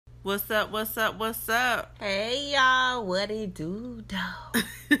What's up? What's up? What's up? Hey y'all, what it do though?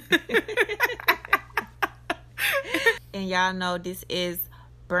 And y'all know this is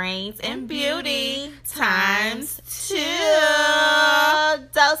Brains and Beauty times 2.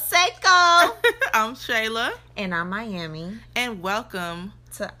 Dos Seco. I'm Shayla. And I'm Miami. And welcome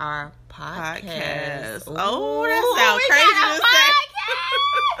to our podcast. Oh, that sounds crazy to say.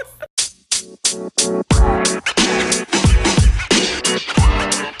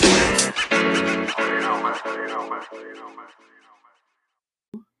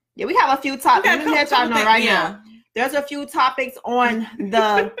 Yeah, we have a few topics. Let me let y'all know right now. There's a few topics on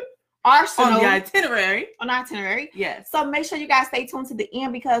the arsenal. On the itinerary. On the itinerary. Yes. So make sure you guys stay tuned to the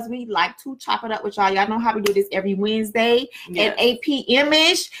end because we like to chop it up with y'all. Y'all know how we do this every Wednesday at 8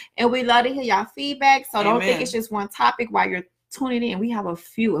 p.m.ish. And we love to hear y'all feedback. So don't think it's just one topic while you're tuning in. We have a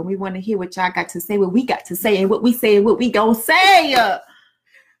few and we want to hear what y'all got to say, what we got to say, and what we say and what we gonna say.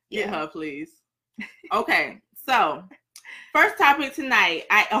 Get her, please. Okay, so first topic tonight.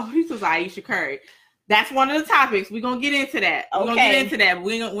 This was Ayesha Curry. That's one of the topics. We're gonna get into that. We're gonna get into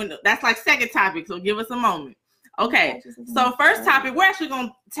that. That's like second topic, so give us a moment. Okay. So first topic, we're actually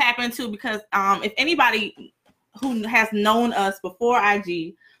gonna tap into because if anybody who has known us before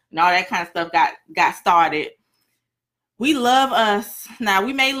IG and all that kind of stuff got started, we love us. Now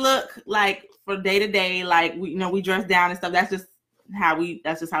we may look like for day to day, like we dress down and stuff. That's just how we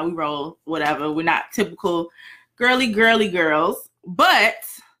roll. Whatever. We're not typical girly girls, but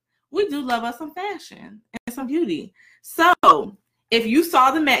we do love us some fashion and some beauty. So if you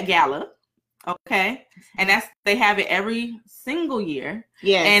saw the Met Gala, okay, and they have it every single year.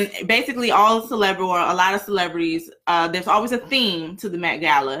 Yes. And basically all celebrity or a lot of celebrities, there's always a theme to the Met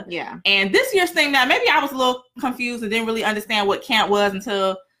Gala. Yeah. And this year's theme, now maybe I was a little confused and didn't really understand what camp was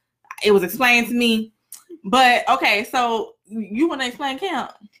until it was explained to me. But okay, so you want to explain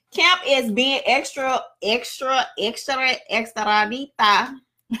camp? Camp is being extra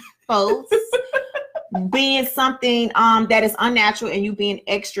folks. Being something that is unnatural and you being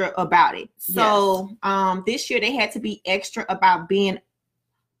extra about it. So this year they had to be extra about being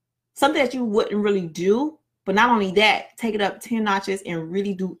something that you wouldn't really do, but not only that, take it up 10 notches and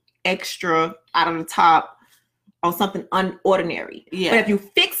really do extra out of the top on something unordinary. Yeah. But if you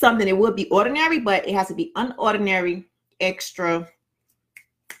fix something, it would be ordinary, but it has to be unordinary, extra,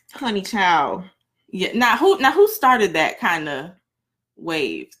 honey child. Yeah. Now who started that kind of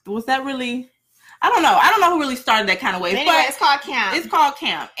wave? Was that really? I don't know who really started that kind of wave. Anyway, it's called camp. It's called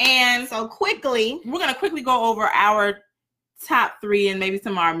camp. And so we're gonna quickly go over our top 3 and maybe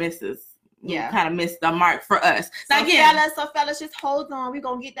some of our misses. Yeah, kind of missed the mark for us. Now, fellas, just hold on. We're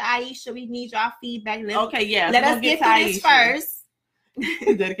gonna get to Ayesha. We need y'all feedback. Let us get through this first.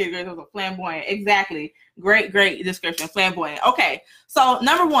 Dedicated girls, flamboyant. Exactly. Great description. Flamboyant. Okay. So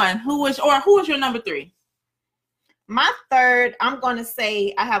number 1, who was your number 3? My third, I'm going to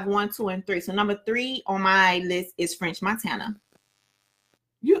say I have 1, 2, and 3. So number 3 on my list is French Montana.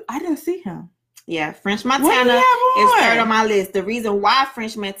 I didn't see him. Yeah, French Montana is third on my list. The reason why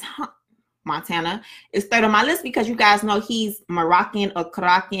French Montana is third on my list because you guys know he's Moroccan or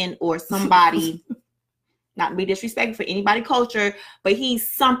Kraken or somebody. Not to be disrespectful for anybody culture, but he's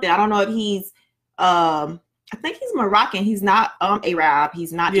something. I don't know if he's I think he's Moroccan. He's not Arab.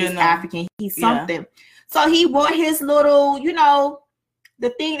 He's not just African. He's something. Yeah. So he wore his little, the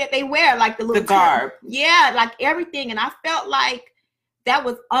thing that they wear, like the garb. Yeah, like everything. And I felt like that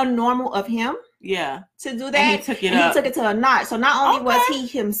was unnormal of him. Yeah. To do that. And he took it to a notch. So not only was he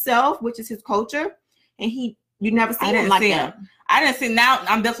himself, which is his culture, and you never seen him like that. I didn't see. Now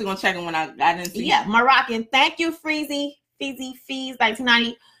I'm definitely gonna check him when I didn't see. Yeah, Moroccan. Thank you, Fees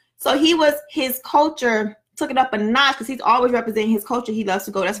 1990. So he was his culture. Took it up a notch because he's always representing his culture. He loves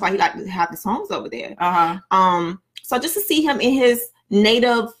to go. That's why he likes to have the songs over there. So just to see him in his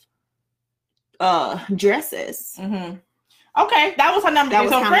native dresses. Mm-hmm. Okay, that was her number 3.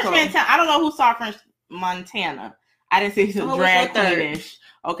 So French Montana. I don't know who saw French Montana. I didn't see his drag queenish.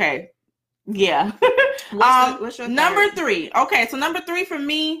 Okay, yeah. What's your number 3? Okay, so number 3 for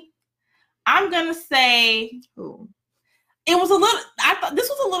me, I'm gonna say. Ooh. It was I thought this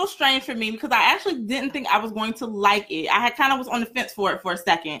was a little strange for me because I actually didn't think I was going to like it. I had kind of was on the fence for it for a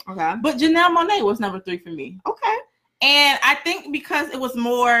second. Okay. But Janelle Monáe was number 3 for me. Okay. And I think because it was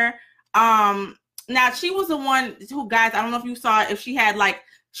more, now she was the one who, guys, I don't know if you saw it, if she had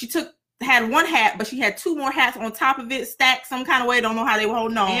had one hat, but she had 2 more hats on top of it, stacked some kind of way. Don't know how they were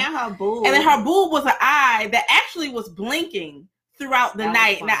holding on. And her boob. And then her boob was an eye that actually was blinking throughout the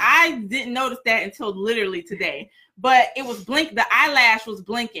night. Now, I didn't notice that until literally today. But it was the eyelash was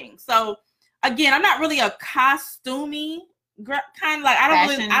blinking. So again, I'm not really a costumey kind of like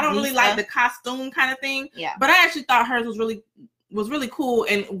I don't really like the costume kind of thing. Yeah. But I actually thought hers was really cool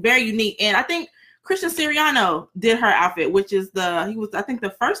and very unique. And I think Christian Siriano did her outfit, which is he was I think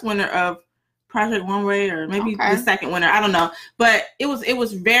the first winner of Project Runway, or maybe the second winner. I don't know. But it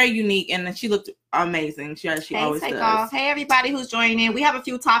was very unique, and she looked amazing. She always does. Hey, everybody who's joining in. We have a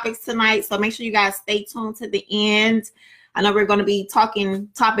few topics tonight, so make sure you guys stay tuned to the end. I know we're going to be talking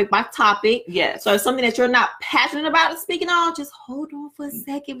topic by topic. Yes. So if something that you're not passionate about speaking on, just hold on for a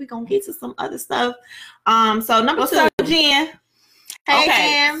second. We're going to get to some other stuff. So number 2. Jen? Hey,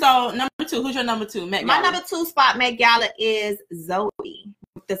 okay. Jen. So number 2. Who's your number 2? Met My Gala. number 2 spot, Met Gala, is Zoe.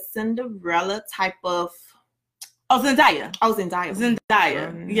 With the Cinderella type of... Oh, Zendaya.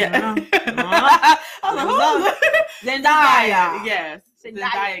 Zendaya. Yeah. Zendaya. Yes.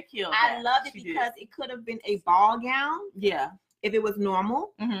 Zendaya killed that. I loved it because it could have been a ball gown. Yeah. If it was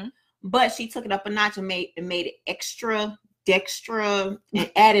normal. Mm-hmm. But she took it up a notch and made it extra dextra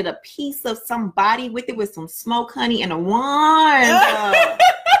and added a piece of somebody with it with some smoke honey and a wand.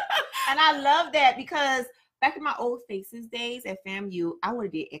 And I love that because back in my old Faces days at FAMU, I would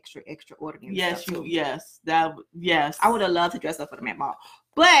have did extraordinary. Yes, stuff too. Yes. I would have loved to dress up for the Met Ball.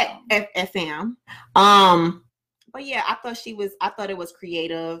 But at FAM, but yeah, I thought it was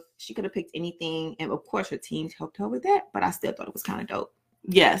creative. She could have picked anything, and of course her team helped her with that. But I still thought it was kind of dope.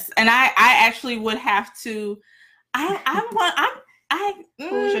 Yes, and I actually would have to. Who's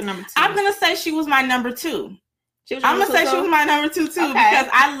your number 2? I'm gonna say she was my number 2. She was my number 2 too, okay. Because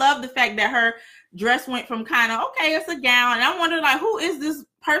I love the fact that her dress went from kind of okay, it's a gown, and I wondered like who is this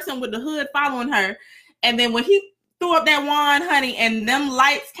person with the hood following her, and then when he threw up that wand, honey, and them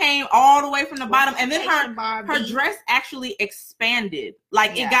lights came all the way from the bottom, and then her dress actually expanded,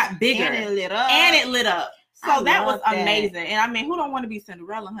 like it got bigger and it lit up. So that was amazing. And I mean, who don't want to be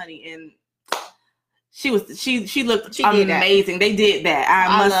Cinderella, honey? And she looked amazing. They did that.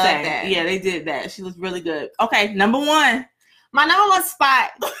 I must say that. Yeah, they did that. She was really good. Okay, number 1. My number 1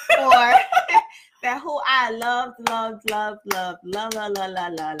 spot for that who I love.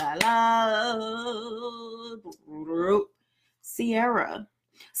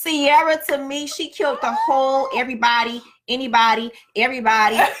 Ciara, to me, she killed the whole anybody who's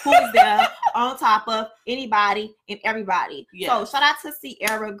there on top of anybody and everybody. Yes. So shout out to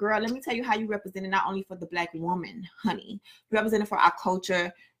Ciara, girl. Let me tell you how you represented not only for the Black woman, honey. You represented for our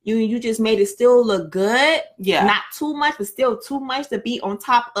culture. You just made it still look good. Yeah. Not too much, but still too much to be on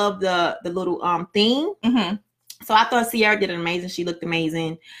top of the little thing. Mm-hmm. So I thought Ciara did amazing. She looked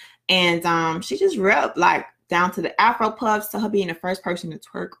amazing. And she just repped like down to the Afro puffs, to her being the first person to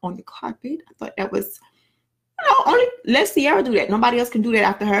twerk on the carpet. I thought that was, only let Ciara do that. Nobody else can do that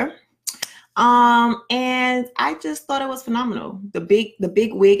after her. And I just thought it was phenomenal. The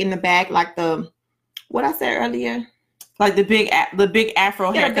big wig in the back, like what I said earlier. Like the big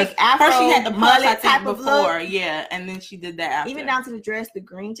afro hair. Big afro, first she had the mullet type of before, look. Yeah, and then she did that after. Even down to the dress, the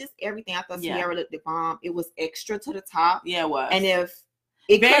green, just everything. I thought Ciara looked the bomb. It was extra to the top. Yeah, it was. And if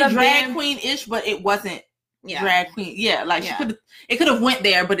it very drag queen-ish, but it wasn't drag queen. Yeah, like it could have went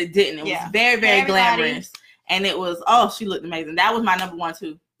there, but it didn't. It was very, very glamorous. And it was, she looked amazing. That was my number 1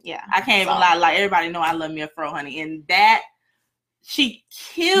 too. Yeah. I can't even lie. Like everybody know I love me a fro, honey. And that, she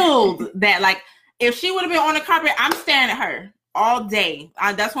killed that. Like if she would have been on the carpet, I'm staring at her all day.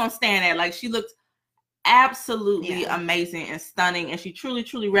 That's what I'm staring at. Like she looked absolutely amazing and stunning. And she truly,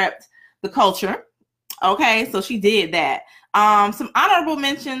 truly repped the culture. Okay. So she did that. Some honorable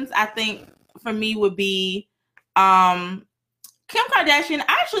mentions, I think, for me would be Kim Kardashian.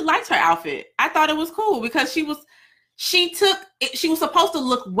 I actually liked her outfit. I thought it was cool because she was supposed to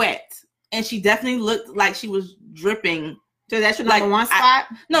look wet, and she definitely looked like she was dripping. So that's your number 1 spot?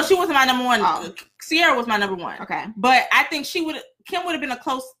 No, she wasn't my number 1. Oh. Ciara was my number 1. Okay. But I think Kim would have been a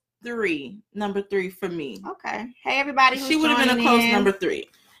close number 3 for me. Okay. Hey everybody, she would have been a close number 3.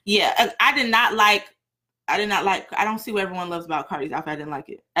 Yeah, I don't see what everyone loves about Cardi's outfit. I didn't like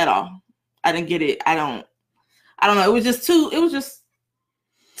it at all. I didn't get it. I don't know. It was just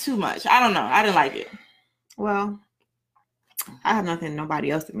too much. I don't know. I didn't like it. Well, I have nothing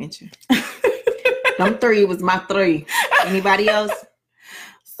nobody else to mention. Them 3 was my 3. Anybody else?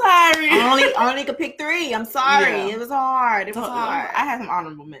 Sorry. I only could pick 3. I'm sorry. Yeah. It was hard. I had some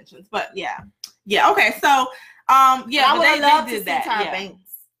honorable mentions, but yeah. Okay. So I would have loved to see that. Tyra Banks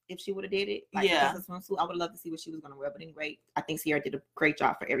if she would have did it. Like, I would love to see what she was going to wear. But anyway, I think Ciara did a great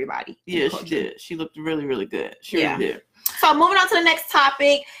job for everybody. Yeah, she did. She looked really, really good. She really did. So moving on to the next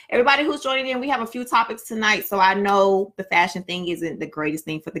topic. Everybody who's joining in, we have a few topics tonight. So I know the fashion thing isn't the greatest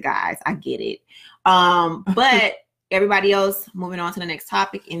thing for the guys. I get it. But everybody else, moving on to the next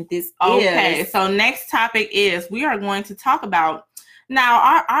topic. And this is... So next topic is we are going to talk about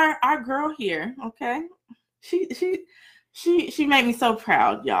now our girl here. Okay. She made me so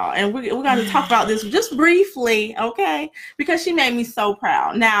proud, y'all. And we're going to talk about this just briefly, okay? Because she made me so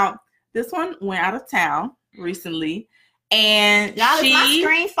proud. Now, this one went out of town recently. And y'all, is my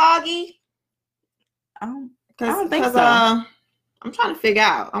screen foggy? I don't think so. I'm trying to figure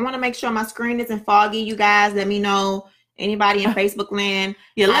out. I want to make sure my screen isn't foggy. You guys, let me know. Anybody in Facebook land.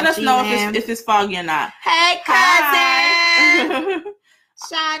 Yeah, let us know if it's foggy or not. Hey, cousin.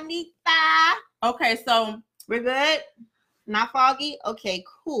 Shanita. Okay, so we're good? Not foggy? Okay,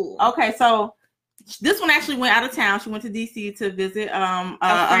 cool. Okay, so this one actually went out of town. She went to DC to visit a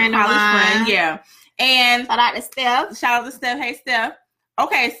college friend. Yeah. And shout out to Steph. Hey, Steph.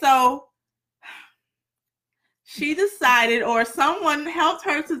 Okay, so she decided, or someone helped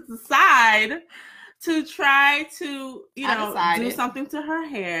her to decide to try to, do something to her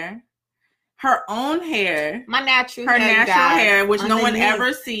hair. Her own hair. My natural hair, which no one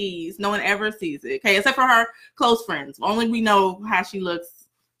ever sees. No one ever sees it. Okay, except for her close friends. Only we know how she looks.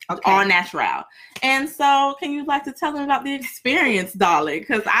 Okay. All natural. And so, can you like to tell them about the experience, darling?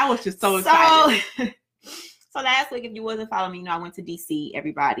 Because I was just so excited. So last week, if you wasn't following me, I went to DC.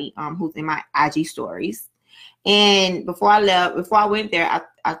 Everybody, who's in my IG stories. And before I went there,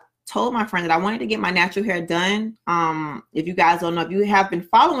 I told my friend that I wanted to get my natural hair done. If you guys don't know, if you have been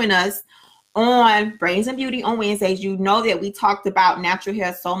following us on Brains and Beauty on Wednesdays, you know that we talked about natural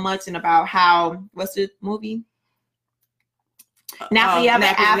hair so much and about how, what's the movie? Nappily Ever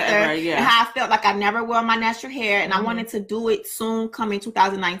After. Yeah. And how I felt like I never wore my natural hair, and I wanted to do it soon, coming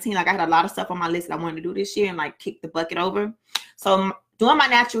 2019. Like I had a lot of stuff on my list that I wanted to do this year and like kick the bucket over. So doing my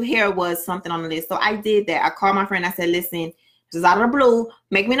natural hair was something on the list. So I did that. I called my friend. I said, listen, this is out of the blue.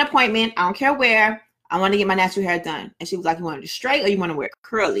 Make me an appointment. I don't care where. I want to get my natural hair done. And she was like, you want it straight or you want to wear it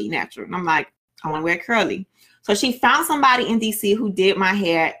curly natural? And I'm like, I want to wear it curly. So she found somebody in DC who did my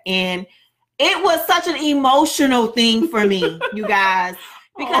hair, and it was such an emotional thing for me, you guys,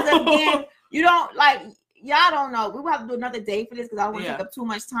 because again, you don't like, y'all don't know. We will have to do another day for this because I don't want to take up too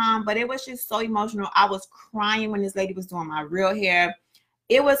much time, but it was just so emotional. I was crying when this lady was doing my real hair.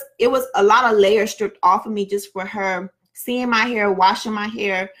 It was a lot of layers stripped off of me just for her seeing my hair, washing my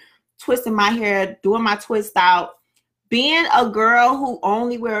hair, twisting my hair, doing my twist out. Being a girl who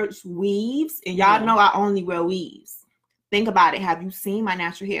only wears weaves, and y'all know I only wear weaves. Think about it. Have you seen my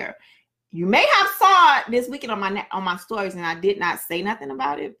natural hair? You may have saw it this weekend on my stories, and I did not say nothing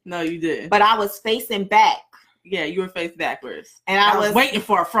about it. No, you didn't. But I was facing back. Yeah, you were facing backwards. And I was waiting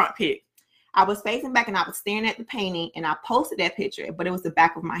for a front pic. I was facing back, and I was staring at the painting, and I posted that picture, but it was the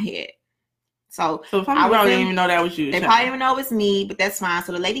back of my head. So some people didn't even know that was you. They probably didn't even know it was me, but that's fine.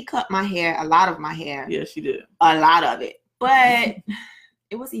 So the lady cut my hair, a lot of my hair. Yeah, she did. A lot of it. But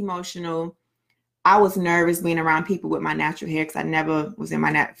it was emotional. I was nervous being around people with my natural hair because I never was in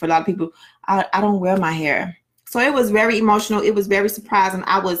my for a lot of people, I don't wear my hair. So it was very emotional. It was very surprising.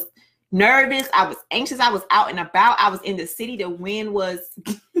 I was nervous. I was anxious. I was out and about. I was in the city. The wind was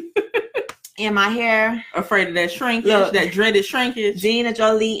in my hair. Afraid of that shrinkage, that dreaded shrinkage. Gina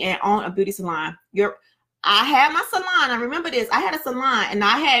Jolie and own a beauty salon. I had my salon. I remember this. I had a salon, and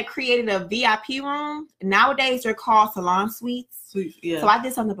I had created a VIP room. Nowadays, they're called salon suites. Yeah. So I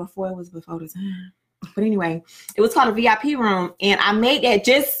did something before the time. But anyway, it was called a VIP room, and I made that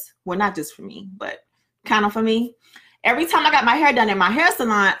not just for me, but kind of for me. Every time I got my hair done at my hair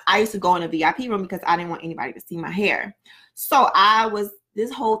salon, I used to go in a VIP room because I didn't want anybody to see my hair. So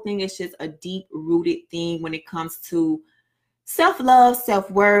this whole thing is just a deep-rooted thing when it comes to self-love,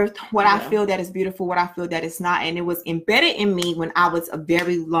 self-worth, what I feel that is beautiful, what I feel that is not. And it was embedded in me when I was a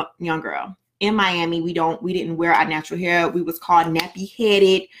very young girl. In Miami, we didn't wear our natural hair. We was called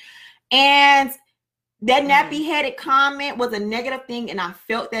nappy-headed. And that nappy-headed comment was a negative thing, and I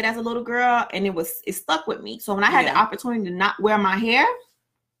felt that as a little girl, and it stuck with me. So when I had the opportunity to not wear my hair,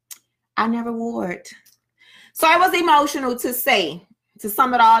 I never wore it. So I was emotional to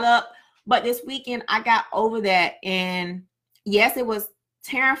sum it all up. But this weekend, I got over that, and yes, it was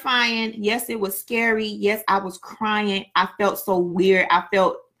terrifying. Yes, it was scary. Yes, I was crying. I felt so weird.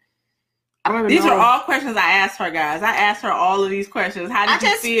 These are all questions I asked her, guys. I asked her all of these questions. How did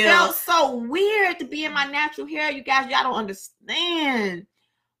you feel? I just felt so weird to be in my natural hair. You guys, y'all don't understand.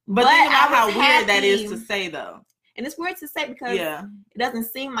 But think about how weird that is to say, though. And it's weird to say because it doesn't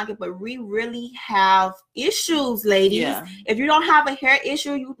seem like it, but we really have issues, ladies. Yeah. If you don't have a hair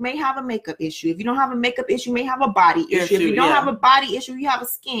issue, you may have a makeup issue. If you don't have a makeup issue, you may have a body issue. If you don't have a body issue, you have a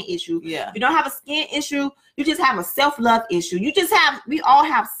skin issue. Yeah. If you don't have a skin issue, you just have a self-love issue. We all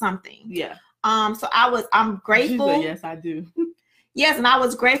have something. Yeah. So I'm grateful. Said, yes, I do. Yes, and I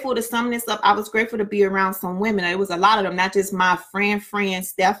was grateful to sum this up. I was grateful to be around some women. It was a lot of them, not just my friend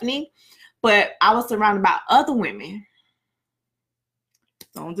Stephanie, but I was surrounded by other women.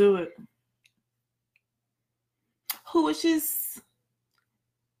 Don't do it. Who was just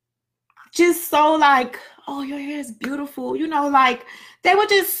so like, oh, your hair is beautiful. You know, like they were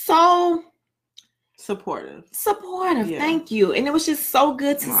just so supportive. Yeah. Thank you. And it was just so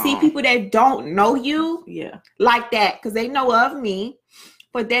good to see people that don't know you like that, because they know of me,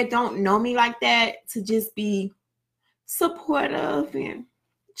 but that don't know me like that, to just be supportive and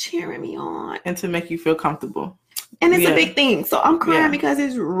cheering me on. And to make you feel comfortable. And it's a big thing. So I'm crying because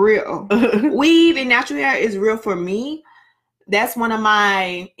it's real. Weave and natural hair is real for me. That's one of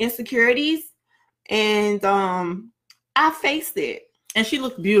my insecurities. And I faced it. And she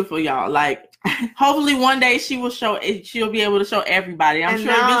looked beautiful, y'all. Like, hopefully one day she'll be able to show everybody. I'm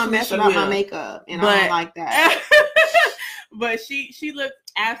sure I'm messing up my makeup, and I don't like that. But she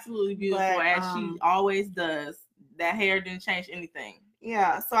looked absolutely beautiful, as she always does. That hair didn't change anything.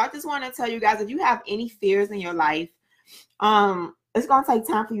 Yeah. So I just want to tell you guys, if you have any fears in your life, it's gonna take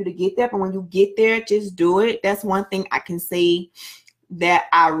time for you to get there. But when you get there, just do it. That's one thing I can say that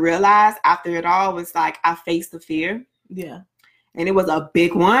I realized after it all was like I faced the fear. Yeah. And it was a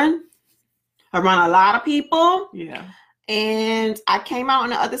big one around a lot of people. Yeah. And I came out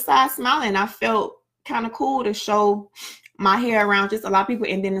on the other side smiling. I felt kind of cool to show my hair around just a lot of people,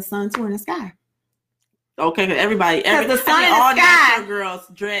 and then the sun too in the sky. Okay, because the sun and all natural girls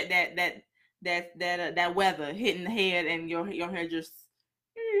dread that weather hitting the head, and your hair just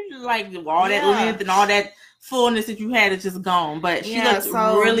like all that length and all that fullness that you had is just gone. But she looks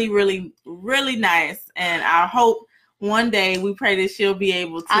really, really, really nice, and I hope one day we pray that she'll be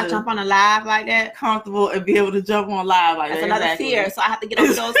able to. I jump on a live like that, comfortable, and be able to jump on live like that. That's another fear, so I have to get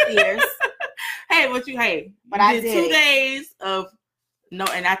over those fears. But I did 2 days of no,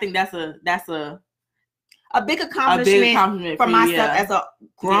 and I think that's a big accomplishment for myself as a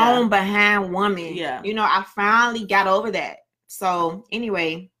grown behind woman. Yeah. You know, I finally got over that. So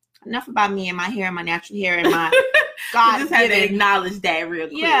anyway, enough about me and my hair, my natural hair, and my God. Just had to acknowledge that real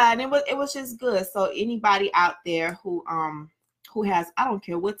quick. Yeah, and it was just good. So anybody out there who has, I don't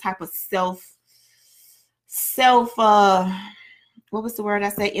care what type of self what was the word I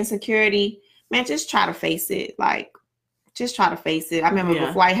said, insecurity, man, just try to face it. Like, just try to face it. I remember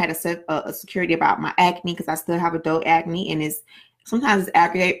before I had a security about my acne, because I still have adult acne, and sometimes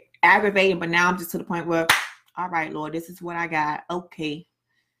it's aggravating, but now I'm just to the point where, all right, Lord, this is what I got. Okay.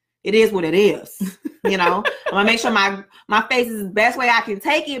 It is what it is. You know, I'm gonna make sure my face is the best way I can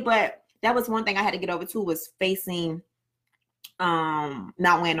take it. But that was one thing I had to get over too, was facing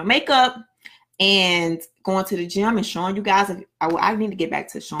not wearing no makeup and going to the gym and showing you guys. I need to get back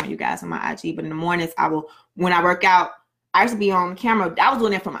to showing you guys on my IG, but in the mornings when I work out, I used to be on camera. I was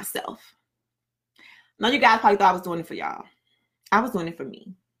doing it for myself. Now you guys probably thought I was doing it for y'all. I was doing it for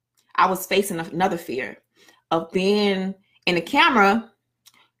me. I was facing another fear of being in the camera,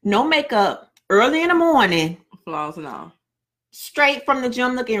 no makeup, early in the morning, flaws and all, straight from the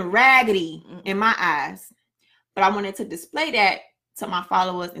gym, looking raggedy in my eyes. But I wanted to display that to my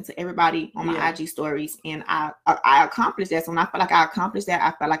followers and to everybody on my IG stories, and I accomplished that. So when I felt like I accomplished that,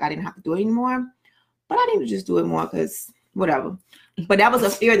 I felt like I didn't have to do it anymore. But I need to just do it more because whatever. But that was a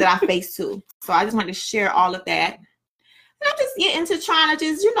fear that I faced too. So I just wanted to share all of that. And I just get into trying to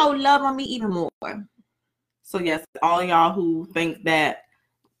just, love on me even more. So yes, all y'all who think that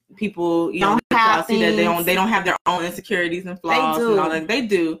people, don't have see that they don't have their own insecurities and flaws and all that. They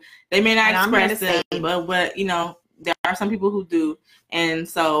do. They may not express them, but there are some people who do. And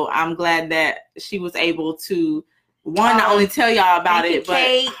so I'm glad that she was able to not only tell y'all about it,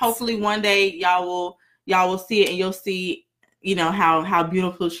 but hopefully one day y'all will see it, and you'll see, how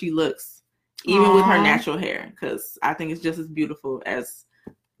beautiful she looks, even with her natural hair, because I think it's just as beautiful as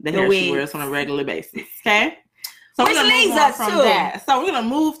the hair she wears on a regular basis. Okay, so we're gonna move on from that. So we're gonna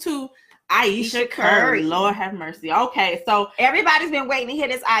move to Ayesha Curry. Lord have mercy. Okay, so everybody's been waiting to hear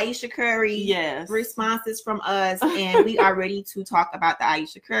this Ayesha Curry responses from us, and we are ready to talk about the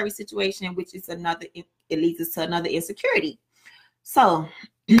Ayesha Curry situation, which is it leads us to another insecurity. So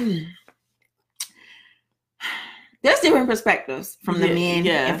there's different perspectives from the men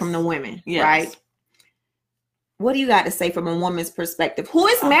and from the women, right? What do you got to say from a woman's perspective who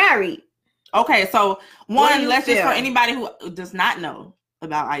is married? Okay, so let's just, for anybody who does not know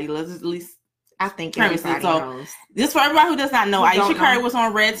about Ayesha, let's at least, I think everybody knows. Just for everybody who does not know, Ayesha Curry was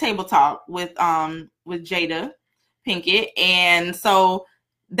on Red Table Talk with Jada Pinkett, and so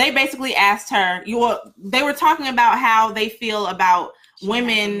they basically asked her. They were talking about how they feel about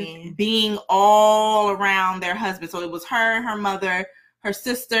women being all around their husband. So it was her, her mother, her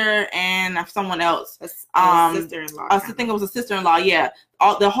sister, and someone else. Sister-in-law. I think it was a sister-in-law. Yeah,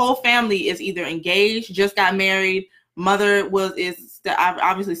 the whole family is either engaged, just got married. Mother is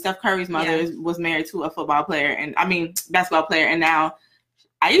obviously Steph Curry's mother was married to a football player, basketball player, and now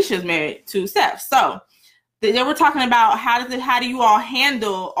Aisha's married to Steph. So they were talking about how do you all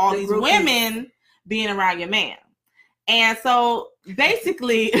handle all these women being around your man. And so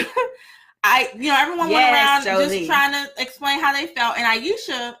basically, everyone went around just trying to explain how they felt. And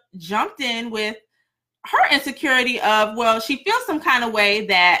Aisha jumped in with her insecurity of, she feels some kind of way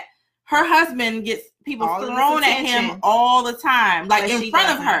that her husband gets people thrown at him all the time, like in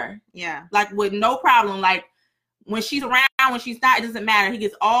front of her. Yeah. Like with no problem. Like when she's around, when she's not, it doesn't matter. He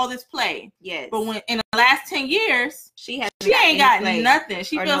gets all this play. Yes. But when in the last 10 years, she ain't gotten nothing.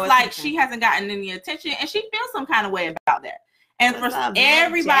 She feels like she hasn't gotten any attention, and she feels some kind of way about that. And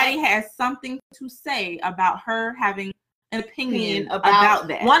everybody has something to say about her having an opinion about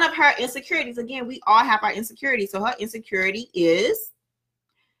that. One of her insecurities, again, we all have our insecurities. So her insecurity is,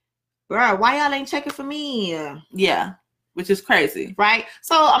 bro, why y'all ain't checking for me? Yeah, which is crazy. Right?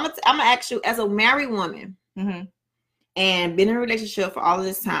 So I'm gonna ask you, as a married woman, and been in a relationship for all of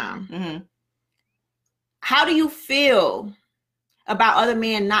this time, how do you feel about other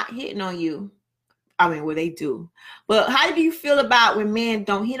men not hitting on you? They do. But how do you feel about when men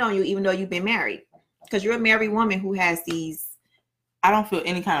don't hit on you even though you've been married? Because you're a married woman who has these. I don't feel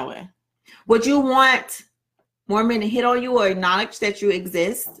any kind of way. Would you want more men to hit on you or acknowledge that you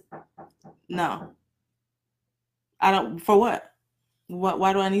exist? No. I don't. For what?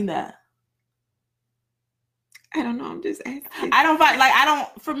 Why do I need that? I don't know. I'm just asking.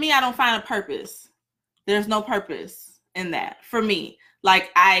 For me, I don't find a purpose. There's no purpose in that for me.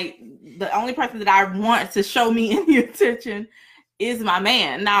 The only person that I want to show me any attention is my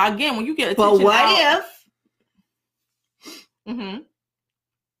man. Now, again, when you get attention, but what if?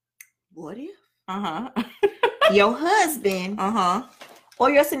 What if? Your husband, or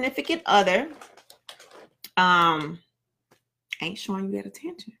your significant other, ain't showing you that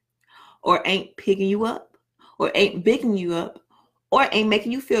attention, or ain't picking you up, or ain't bigging you up, or ain't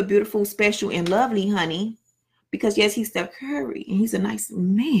making you feel beautiful, special, and lovely, honey. Because yes, he's Steph Curry and he's a nice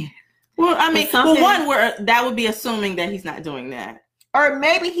man. Well, that would be assuming that he's not doing that, or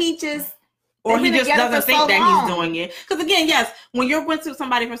maybe he just doesn't think that he's doing it. Because again, yes, when you're with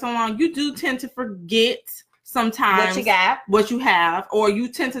somebody for so long, you do tend to forget sometimes what you have, or you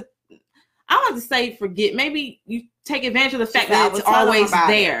tend to. I want to say forget. Maybe you take advantage of the fact that it's always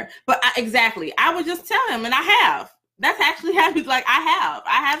there. But exactly, I would just tell him, and I have. That's actually happened. I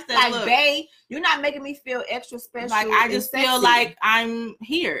have said, look, babe, you're not making me feel extra special. I just feel like I'm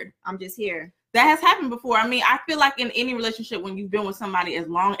here. I'm just here. That has happened before. I feel like in any relationship, when you've been with somebody as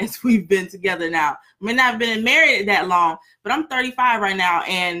long as we've been together now, I may not have been married that long, but I'm 35 right now.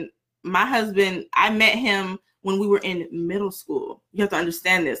 And my husband, I met him when we were in middle school. You have to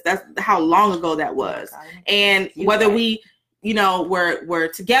understand this. That's how long ago that was. And whether we...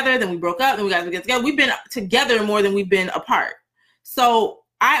 we're together, then we broke up, then we got to get together. We've been together more than we've been apart. So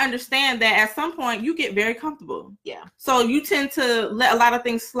I understand that at some point you get very comfortable. Yeah. So you tend to let a lot of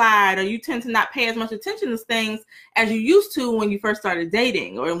things slide, or you tend to not pay as much attention to things as you used to when you first started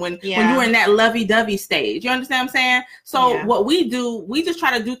dating, or when you were in that lovey-dovey stage. You understand what I'm saying? So what we do, we just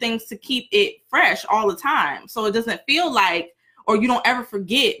try to do things to keep it fresh all the time. So it doesn't feel like, or you don't ever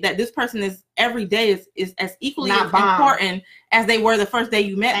forget that this person is every day is as equally important as they were the first day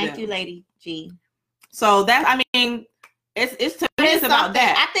you met them. Thank you, Lady G. So that, it's to me, it's about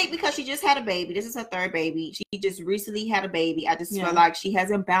that. I think because she just had a baby. This is her third baby. She just recently had a baby. I just feel like she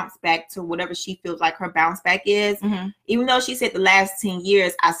hasn't bounced back to whatever she feels like her bounce back is. Even though she said the last 10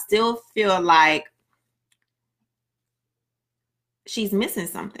 years, I still feel like she's missing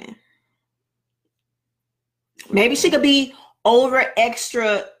something. Maybe she could be over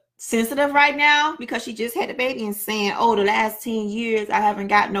extra sensitive right now because she just had a baby and saying, the last 10 years I haven't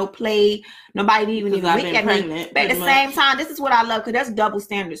got no play, nobody even wink at me. But at the same time, this is what I love, because that's double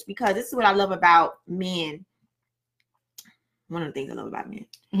standards, because this is what I love about men. One of the things I love about men,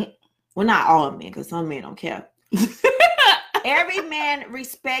 well, not all men, because some men don't care. Every man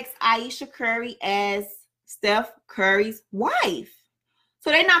respects Ayesha Curry as Steph Curry's wife. So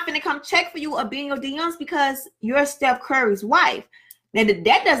they're not finna come check for you or be in your DMs because you're Steph Curry's wife. Now,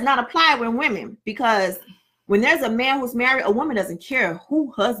 that does not apply with women, because when there's a man who's married, a woman doesn't care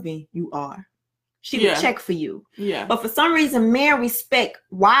who husband you are. She will check for you. Yeah. But for some reason, men respect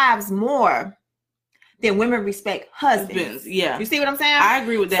wives more than women respect husbands. Yeah. You see what I'm saying? I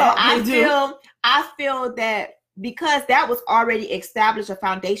agree with that. So I feel that because that was already established, a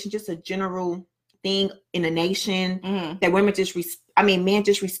foundation, just a general thing in the nation, that women just men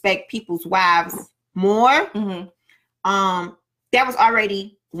just respect people's wives more. That was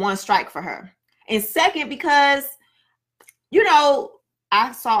already one strike for her. And second, because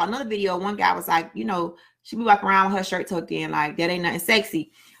I saw another video. One guy was like, she be walking around with her shirt tucked in, like that ain't nothing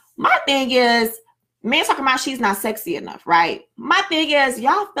sexy. My thing is, men talking about she's not sexy enough, right? My thing is,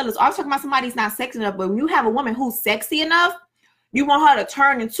 y'all fellas always talking about somebody's not sexy enough, but when you have a woman who's sexy enough, you want her to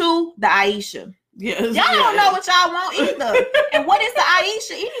turn into the Aisha. Yes, y'all don't know what y'all want either. And what is the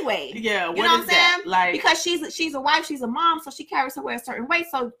Aisha anyway? Yeah, you know what I'm saying? Like, because she's a wife, she's a mom, so she carries her way a certain way.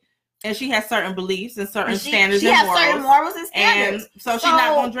 So, and she has certain beliefs and certain standards. She has certain morals and standards. And so she's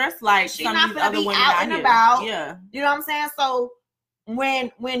not gonna dress like some of these other women out and about. Yeah, you know what I'm saying? So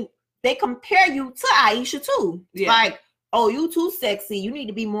when they compare you to Aisha too, like, oh, you too sexy, you need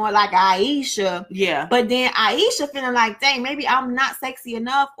to be more like Aisha. Yeah. But then Aisha feeling like, dang, maybe I'm not sexy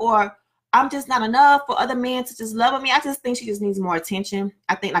enough, or I'm just not enough for other men to just love me. I just think she just needs more attention.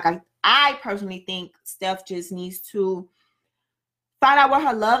 I think, like, I personally think Steph just needs to find out what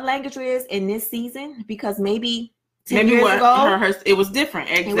her love language is in this season, because maybe 10 years ago, it was different.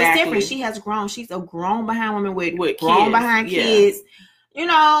 Exactly. It was different. She has grown. She's a grown behind woman with grown kids. Behind kids.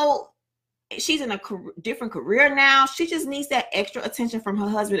 She's in a different career now. She just needs that extra attention from her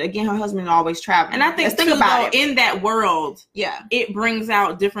husband. Again, her husband always traveling. And I think too, about in that world, yeah, it brings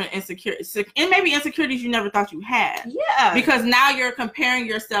out different insecurities, and maybe insecurities you never thought you had. Yeah, because now you're comparing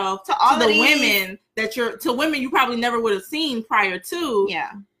yourself to all the women women you probably never would have seen prior to.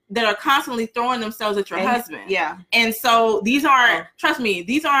 Yeah, that are constantly throwing themselves at your husband. Yeah, and so these aren't. Trust me,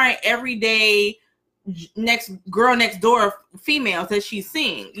 these aren't everyday next door females that she's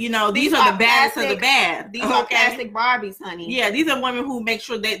seeing. These are the baddest of the bad. These are plastic Barbies, honey. Yeah, these are women who make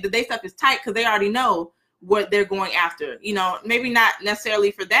sure that their stuff is tight because they already know what they're going after. Maybe not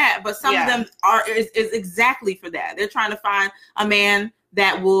necessarily for that, but some of them is exactly for that. They're trying to find a man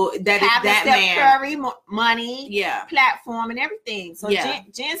that is that man. Curry money, platform, and everything. So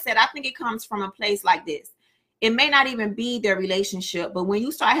Jen said, I think it comes from a place like this. It may not even be their relationship, but when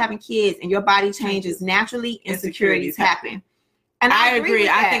you start having kids and your body changes naturally, insecurities happen. And I agree.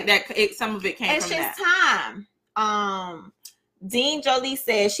 I think that some of it came from that. It's just time. Dean Jolie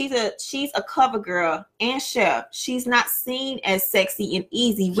says she's a cover girl and chef. She's not seen as sexy and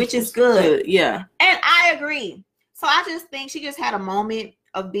easy, which is good. Yeah. And I agree. So I just think she just had a moment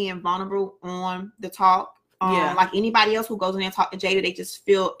of being vulnerable on the talk. Like anybody else who goes in there and talk to Jada, they just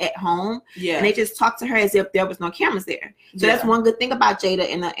feel at home. Yeah. And they just talk to her as if there was no cameras there. So that's one good thing about Jada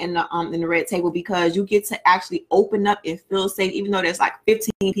in the Red Table, because you get to actually open up and feel safe, even though there's like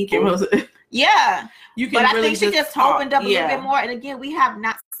 15 people. Yeah. But I think she just opened up a little bit more. And again, we have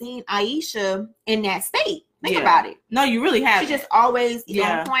not seen Aisha in that state. Think about it. No, you really haven't. She's just always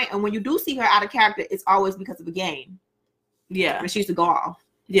on point. And when you do see her out of character, it's always because of a game. Yeah. When she used to go off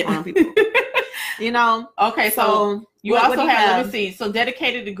on people. Okay, so you also have, let me see. So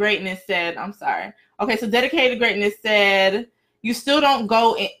Dedicated to Greatness said, I'm sorry. Okay, so Dedicated to Greatness said, you still don't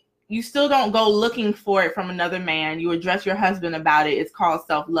go looking for it from another man. You address your husband about it. It's called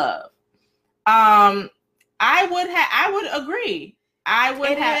self-love. I would agree.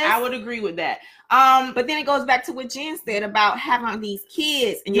 I would agree with that. But then it goes back to what Jen said about having these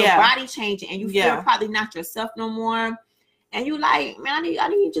kids and your body changing, and you feel probably not yourself no more. And you like, man, I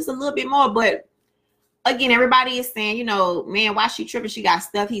need just a little bit more. But again, everybody is saying, man, why she tripping? She got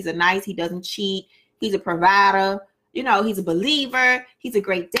stuff. He doesn't cheat. He's a provider. He's a believer. He's a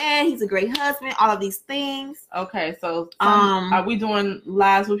great dad. He's a great husband. All of these things. Okay, so are we doing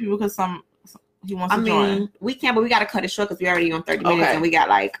lives with people because he wants to join? We can, but we got to cut it short because we're already on 30 minutes, and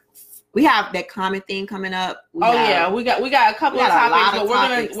we have that comment thing coming up. We got a couple of topics,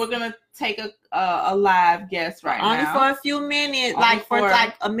 but we're gonna take a live guest now. Only for a few minutes, for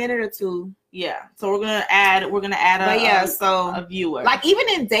a minute or two. Yeah. So we're gonna add a viewer. Like even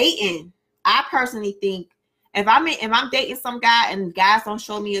in dating, I personally think if I'm dating some guy and guys don't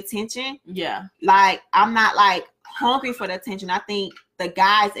show me attention, like I'm not like hungry for the attention. I think the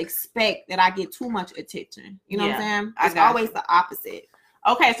guys expect that I get too much attention. You know what I'm saying? It's always the opposite.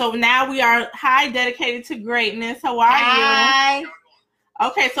 Okay, so now we are Dedicated to Greatness. How are you?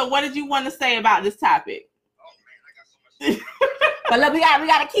 Okay, so what did you want to say about this topic? Oh man, I got so much. But look, we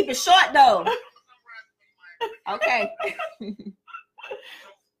gotta keep it short though. Okay. Number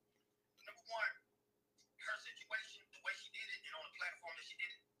one, her situation, the way she did it, and on the platform that she did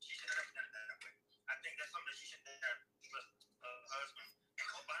it, she should have done it that way. I think that's something that she should have trust her husband and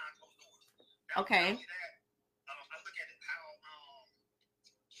go behind closed doors. Now, okay. I look at it how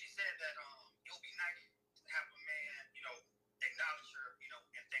she said that it would be nice to have a man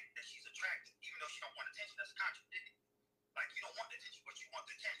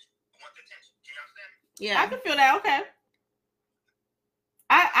Yeah. I can feel that. Okay.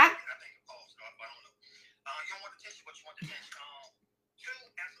 I think it falls off. I don't know. You don't want attention, but you want attention. Two,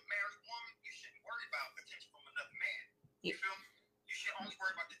 as a married woman, you shouldn't worry about attention from another man. You feel me? You should only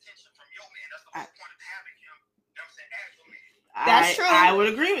worry about the attention from your man. That's the whole point of having him. You know what I'm saying? As your man. That's true. I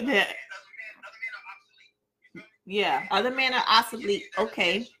would agree with that. Other men are obsolete. You feel me? Yeah. Other men are obsolete.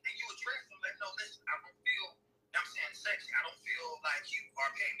 Okay. And you address them, like, no, listen, I don't feel, you know what I'm saying, sexy. I don't feel like you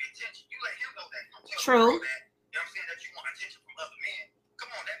are paying me attention. You let him know that. Don't tell True. him that, you know what I'm saying, that you want attention from other men.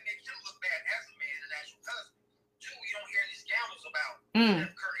 Come on, that makes him look bad as a man and as your husband. Two, you don't hear these scandals about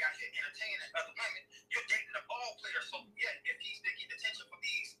Steph Curry out here entertaining other women. You're dating a ball player, so yeah, if he's been getting attention for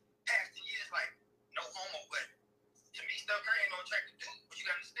these past 10 years, like, no homo, but to me, Steph Curry ain't no attractive dude. But you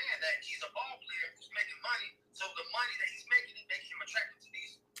gotta understand that he's a ball player who's making money, so the money that he's making it makes him attractive to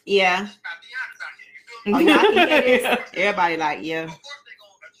these. Yeah. Beyonce out here, you feel me? Oh, yeah, I can hear this. Everybody like, yeah. Of course, they're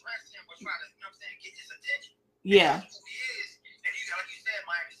gonna address him or try to, you know what I'm saying, get his attention. Yeah. That's who he is. And you, like you said,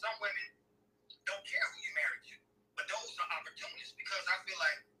 Miami, some women don't care who you're married to. But those are opportunities because I feel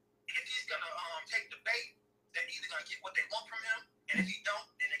like if he's gonna take the bait, they're either gonna get what they want from him, and if he don't,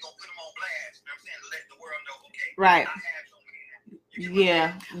 then they're gonna put him on blast. You know what I'm saying? To let the world know, okay, Right. I have your man.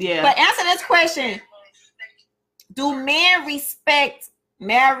 Yeah. Yeah. But answer this question. Do men respect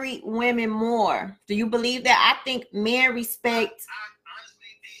married women more? Do you believe that? I think men respect,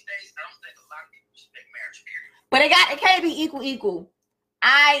 Honestly, these days, I don't think a lot of people respect marriage, period. but it can't be equal. It depends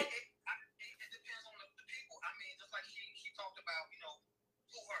on the people. I mean, just like she talked about, you know,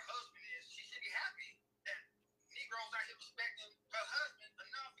 who her husband is, she should be happy that Negroes out here respecting her husband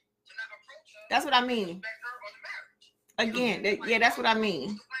enough to not approach her. That's what I mean. Respect her or the marriage. Again, yeah, that's what I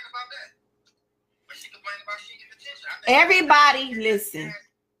mean. Who complain about that? But she complain about she getting attention. I think Everybody, listen.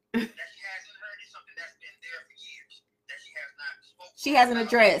 that she has in her is something that's been there for years that she has not spoken. She hasn't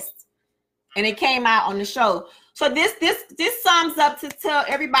addressed, and it came out on the show. So this sums up to tell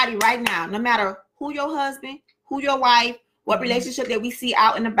everybody right now, no matter who your husband, who your wife, what relationship that we see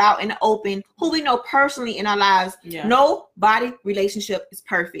out and about in the open, who we know personally in our lives, Yeah. nobody relationship is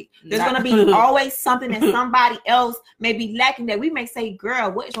perfect. There's going to be always something that somebody else may be lacking that we may say,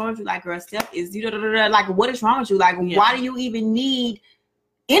 girl, what is wrong with you? Like, girl, Steph is, like, what is wrong with you? Like, why do you even need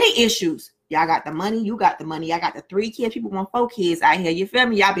any issues? Y'all got the money, you got the money. I got the 3 kids. People want 4 kids out here. You feel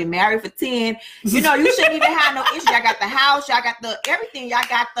me? Y'all been married for 10. You know, you shouldn't even have no issue. Y'all got the house. Y'all got the everything. Y'all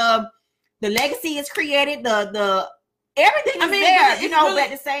got the legacy is created. The everything is there. You know, really,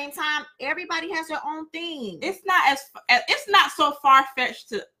 but at the same time, everybody has their own thing. It's not so far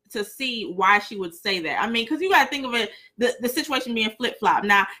fetched to see why she would say that. I mean, because you got to think of it, the situation being flip flop.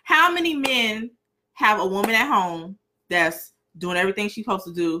 Now, how many men have a woman at home that's doing everything she's supposed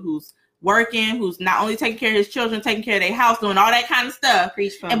to do, who's working, who's not only taking care of his children, taking care of their house, doing all that kind of stuff,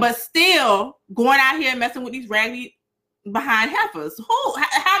 but still going out here and messing with these raggedy behind heifers?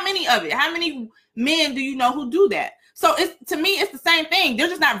 How many of it? How many men do you know who do that? So to me, it's the same thing. They're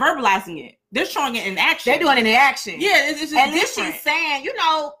just not verbalizing it. They're showing it in action. They're doing it in action. Yeah, it's just at least she's saying, you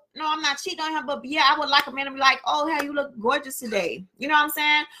know, no, I'm not cheating on him, but yeah, I would like a man to be like, oh, hey, you look gorgeous today. You know what I'm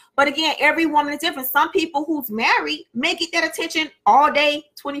saying? But again, every woman is different. Some people who's married may get that attention all day,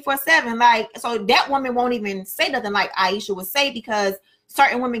 24/7. Like, so that woman won't even say nothing like Aisha would say, because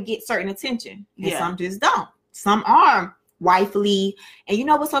certain women get certain attention and some just don't. Some are wifely. And you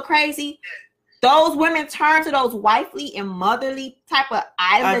know what's so crazy? Those women turn to those wifely and motherly type of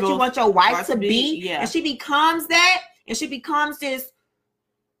items that you want your wife to be. Yeah. And she becomes that. And she becomes this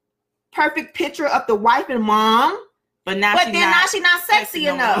perfect picture of the wife and mom. But now she's not sexy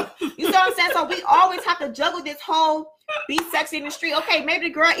enough. You know what I'm saying? So we always have to juggle this whole be sexy in the street. Okay, maybe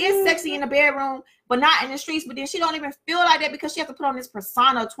the girl is sexy in the bedroom, but not in the streets. But then she don't even feel like that because she has to put on this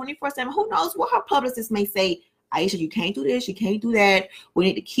persona 24/7. Who knows what her publicist may say? Aisha, you can't do this, you can't do that. We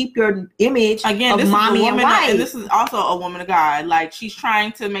need to keep your image again, of this mommy is a woman, and wife. and this is also a woman of God. Like, she's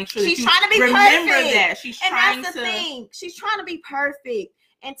trying to make sure that she's trying to be remember perfect. That she's and trying that's the to. thing. She's trying to be perfect,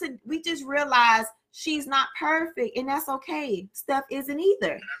 and we just realize she's not perfect, and that's okay. Steph isn't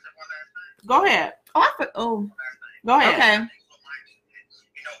either. Go ahead. Go ahead. Okay. You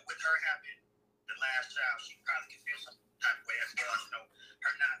know, with her having the last child, she probably could feel some type of way as well. You know,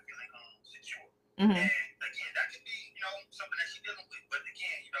 her not feeling secure. Mm-hmm. And again, that could be, you know, something that she's dealing with. But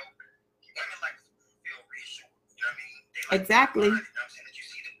again, you know, women like to feel reassured. You know what I mean? They like exactly. You know what I'm saying? That you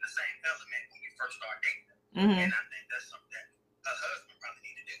see the same element when you first start dating them. Mm-hmm. And I think that's something that her husband probably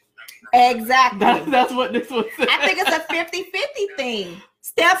need to do. I mean, exactly. That's what this was. I think it's a 50-50 thing.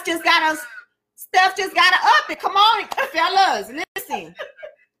 Steph just gotta up it. Come on, fellas, listen.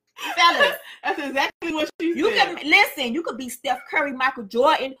 Fellas, that's exactly what she you said. can listen. You could be Steph Curry, Michael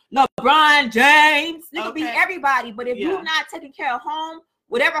Jordan, LeBron James. You could be everybody. But if you're not taking care of home,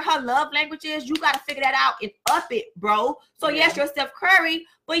 whatever her love language is, you got to figure that out and up it, bro. So yes, you're Steph Curry,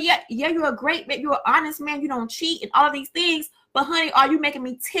 but yeah, you're a great man. You're an honest man. You don't cheat and all of these things. But honey, are you making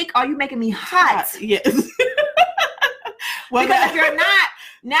me tick? Are you making me hot? Yes. Well, because if you're not,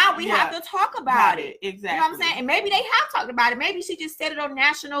 now we have to talk about it. Exactly. You know what I'm saying? And maybe they have talked about it. Maybe she just said it on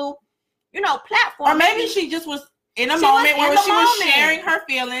national, platform. Or maybe she just was in a moment where she was sharing her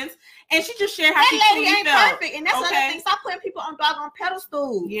feelings, and she just shared how she truly felt. That lady ain't perfect, and that's another thing. Stop putting people on doggone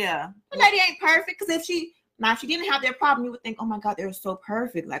pedestals. Yeah. The lady ain't perfect, because if she didn't have their problem, you would think, oh my God, they're so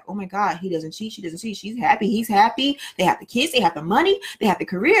perfect. Like, oh my God, he doesn't cheat, she doesn't cheat. She's happy, he's happy. They have the kids, they have the money, they have the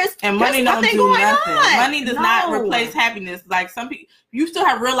careers. And money don't do nothing. Money does not replace happiness. Like some people, you still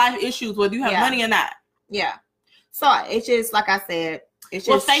have real life issues whether you have money or not. Yeah. So it's just, like I said, it's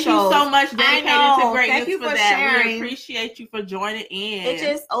just thank you so much, dedicated to greatness, thank you for that. Sharing. We appreciate you for joining in. It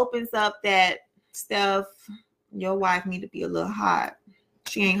just opens up that Steph, your wife need to be a little hot.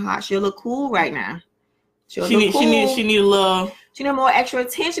 She ain't hot. She a little cool right now. She need a little. She need more extra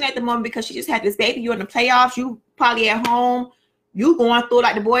attention at the moment because she just had this baby. You're in the playoffs. You probably at home. You going through,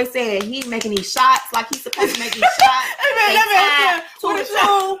 like the boy said, he's making these shots like he's supposed to make these shots.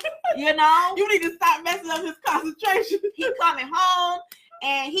 You know, you need to stop messing up his concentration. He coming home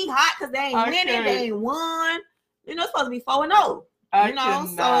and he hot because they ain't winning. They ain't won. You know, it's supposed to be 4-0. You know,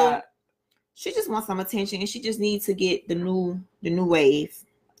 so she just wants some attention and she just needs to get the new wave.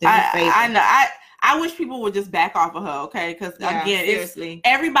 I know. I wish people would just back off of her, okay? Because again, seriously, it's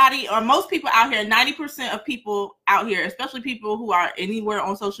everybody or most people out here, 90% of people out here, especially people who are anywhere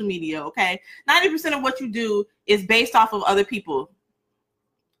on social media, okay? 90% of what you do is based off of other people.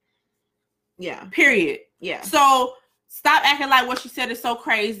 Yeah. Period. Yeah. So stop acting like what she said is so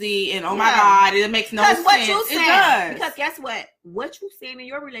crazy and oh my God, it makes no sense. What you saying, it does. Because guess what? What you saying in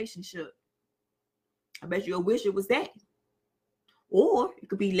your relationship, I bet you wish it was that. Or it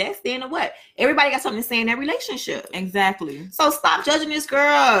could be less than or what. Everybody got something to say in that relationship. Exactly. So stop judging this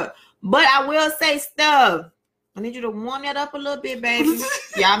girl. But I will say stuff. I need you to warm that up a little bit, baby.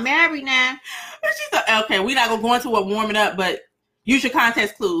 Y'all married now. Okay, we're not gonna go into what warm it up, but use your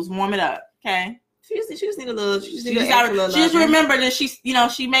context clues. Warm it up, okay? She just need a little. She just remember that she's,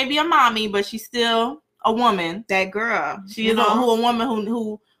 she may be a mommy, but she's still a woman. That girl. She is a woman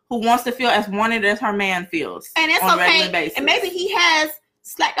who wants to feel as wanted as her man feels. And it's on okay. A regular basis. And maybe he has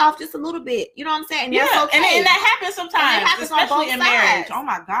slacked off just a little bit. You know what I'm saying? And that's okay. And that happens sometimes, especially in marriage. Oh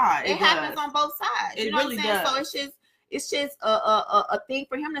my God. It happens on both sides. It really does. So it's just a thing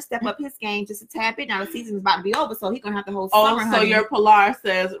for him to step up his game just to tap it. Now the season is about to be over, so he's gonna have the whole summer. So your Pilar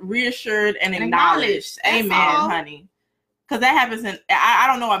says reassured and acknowledged. Amen, honey. Because that happens in I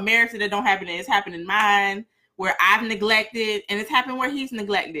don't know a marriage that don't happen in. It's happened in mine, where I've neglected, and it's happened where he's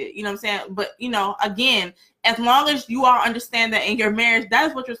neglected. You know what I'm saying? But, again, as long as you all understand that in your marriage, that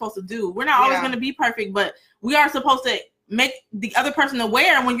is what you're supposed to do. We're not always going to be perfect, but we are supposed to make the other person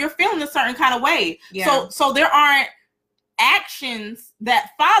aware when you're feeling a certain kind of way. Yeah. So there aren't actions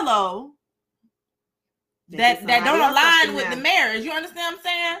that follow that don't align with the marriage. You understand what I'm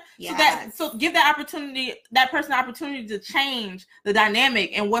saying? Yes. So give that person opportunity to change the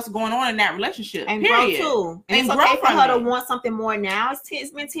dynamic and what's going on in that relationship. And grow too. And it's okay for her to want something more now.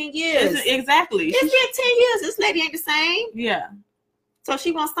 It's been 10 years. Exactly. It's been 10 years. This lady ain't the same. Yeah. So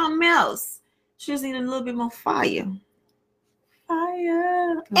she wants something else. She just needs a little bit more fire.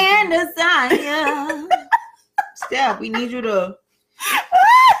 Fire. And desire. Steph, we need you to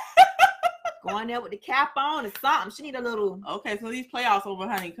go in there with the cap on or something. She need a little. Okay, so these playoffs over,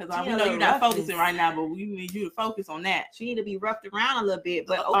 honey, because we know you're not focusing right now, but we need you to focus on that. She need to be roughed around a little bit,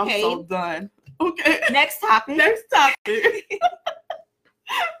 but okay. I'm so done. Okay. Next topic.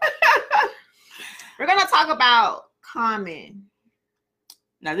 We're gonna talk about Common.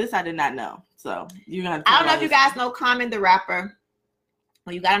 Now this I did not know, so you're gonna. I don't know if you guys know Common the rapper.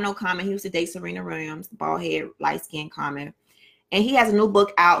 Well, you gotta know Common. He used to date Serena Williams, bald head, light skinned Common. And he has a new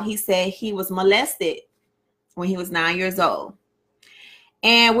book out. He said he was molested when he was 9 years old.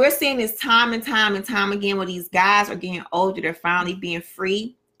 And we're seeing this time and time and time again where these guys are getting older. They're finally being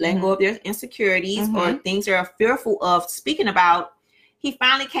free, letting go of their insecurities or things they're fearful of speaking about. He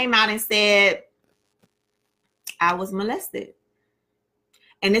finally came out and said, I was molested.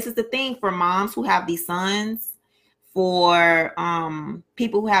 And this is the thing for moms who have these sons, for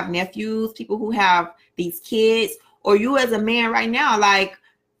people who have nephews, people who have these kids, or you as a man right now. Like,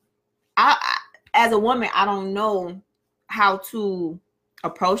 I as a woman, I don't know how to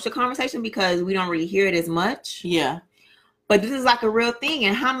approach the conversation because we don't really hear it as much. Yeah. But this is like a real thing.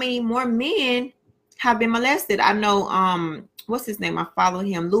 And how many more men have been molested? I know, what's his name? I follow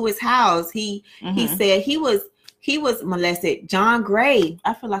him, Lewis Howes. He said he was molested. John Gray.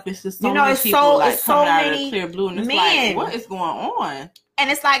 I feel like it's just so many people like coming out of the clear blue, and it's men. like, what is going on? And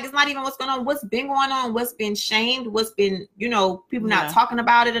it's like, it's not even what's going on. What's been going on? What's been shamed? What's been, people not talking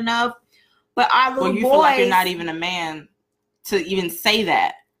about it enough. But our little boys, feel like you're not even a man to even say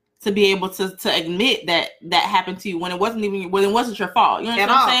that, to be able to admit that happened to you when it wasn't your fault. You know what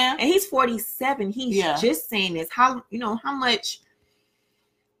I'm saying? And he's 47. He's just saying this. How much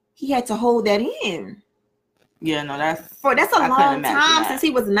he had to hold that in. Yeah, no, that's a long time since he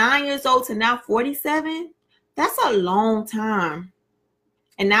was 9 years old to now 47. That's a long time.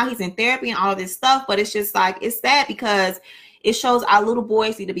 And now he's in therapy and all this stuff, but it's just like, it's sad because it shows our little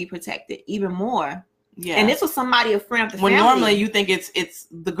boys need to be protected even more. Yeah. And this was a friend of the family. When normally you think it's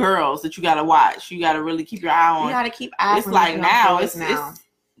the girls that you got to watch. You got to really keep your eye on. You got to keep eyes on. It's like now,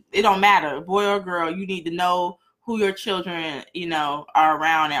 it don't matter. Boy or girl, you need to know who your children, are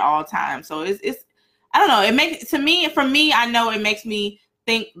around at all times. So it's I don't know. For me, I know it makes me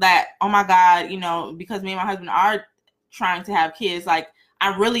think that, oh my God, because me and my husband are trying to have kids, like,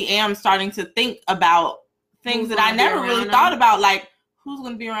 I really am starting to think about things that I never really thought about, like who's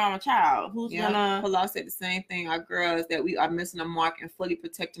going to be around my child? Who's going to... Paula said the same thing. Our girls, that we are missing the mark and fully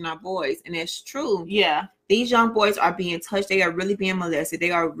protecting our boys. And it's true. Yeah. These young boys are being touched. They are really being molested.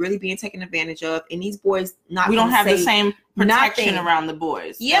 They are really being taken advantage of. And these boys we don't have the same protection around the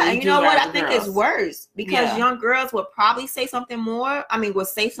boys. Yeah. And you know what? I think it's worse because young girls would probably say something more. Would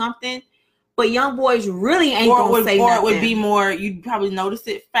say something. But young boys really ain't going to say nothing. Or it would be more, you'd probably notice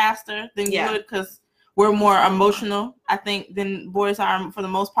it faster than you would because we're more emotional, I think, than boys are for the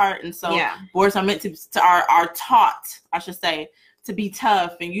most part. And so boys are meant are taught, I should say, to be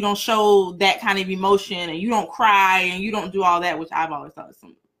tough. And you don't show that kind of emotion and you don't cry and you don't do all that, which I've always thought was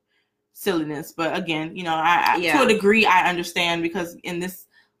some silliness. But again, I to a degree, I understand because in this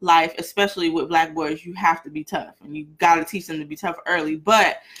life, especially with Black boys, you have to be tough and you got to teach them to be tough early.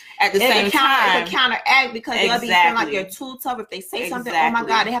 But at the same time, it's a counteract because they'll be feeling like they're too tough. If they say something, oh my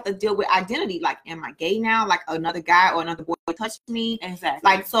God, they have to deal with identity. Like, am I gay now? Like another guy or another boy touched me? Exactly.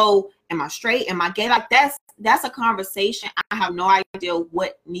 Like, so am I straight? Am I gay? Like that's a conversation. I have no idea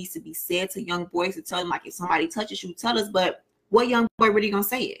what needs to be said to young boys to tell them, like, if somebody touches you, tell us. But what young boy really gonna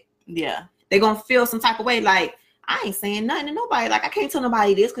say it? Yeah. They're gonna feel some type of way like, I ain't saying nothing to nobody. Like, I can't tell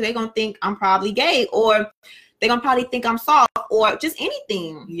nobody this because they're going to think I'm probably gay or they're going to probably think I'm soft or just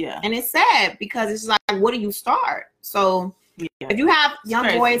anything. Yeah. And it's sad because it's like, what do you start? So if you have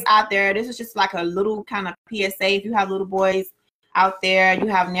young boys out there, this is just like a little kind of PSA. If you have little boys out there, you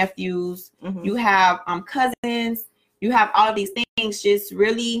have nephews, you have cousins, you have all of these things, just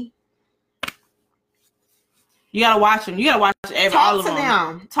really... You gotta watch them. You gotta watch all of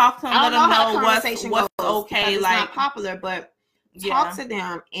them. Talk to them. Let them know what's okay. It's like not popular, but talk to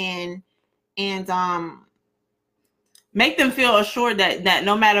them and make them feel assured that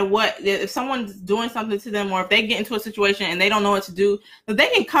no matter what, if someone's doing something to them or if they get into a situation and they don't know what to do, that they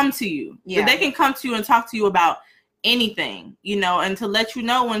can come to you. Yeah. That they can come to you and talk to you about anything, and to let you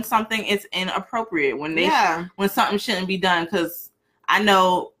know when something is inappropriate, when something shouldn't be done. Because I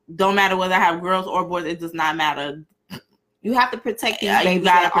know. Don't matter whether I have girls or boys, it does not matter. You have to protect these babies. You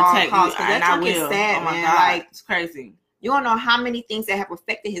gotta protect them, and I will. Sad, oh my God, like, it's crazy. You don't know how many things that have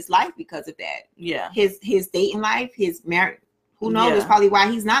affected his life because of that. Yeah, his dating life, his marriage. Who knows? It's probably why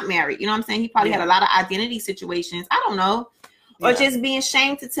he's not married. You know what I'm saying? He probably had a lot of identity situations. I don't know, or just being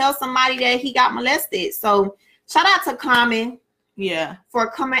ashamed to tell somebody that he got molested. So shout out to Common. Yeah,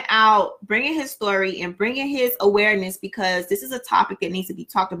 for coming out, bringing his story and bringing his awareness, because this is a topic that needs to be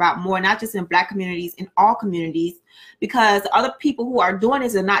talked about more, not just in Black communities, in all communities, because the other people who are doing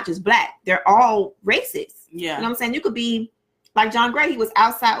this are not just Black. They're all racist. Yeah. You know what I'm saying? You could be like John Gray. He was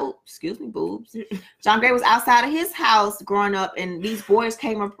outside. Oh, excuse me, boobs. John Gray was outside of his house growing up, and these boys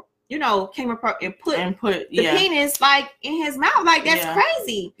came up and put the penis like in his mouth. Like, that's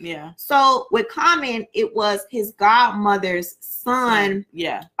crazy. Yeah. So with Common, it was his godmother's son.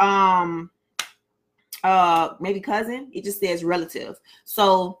 Yeah. Maybe cousin. It just says relative.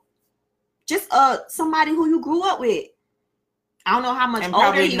 So just somebody who you grew up with. I don't know how much and older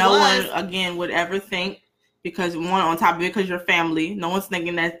probably he no was. one again would ever think, because one on top of it, because you're family, no one's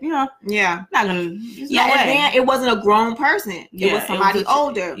thinking that not gonna. And then it wasn't a grown person. It was somebody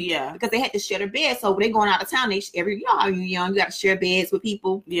older. Yeah, because they had to share their bed. So when they going out of town, how you young, you got to share beds with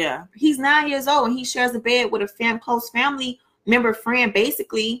people. Yeah, he's 9 years old and he shares a bed with a close family member, friend,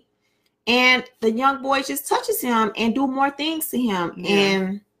 basically. And the young boy just touches him and do more things to him. Yeah.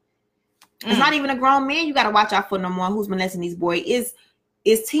 And It's not even a grown man you got to watch out for no more who's molesting these boys.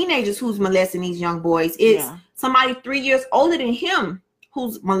 It's teenagers who's molesting these young boys. It's somebody 3 years older than him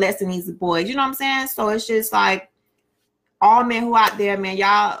who's molesting these boys. You know what I'm saying? So it's just like all men who out there, man,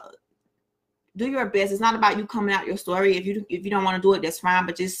 y'all do your best. It's not about you coming out your story. If you don't want to do it, that's fine.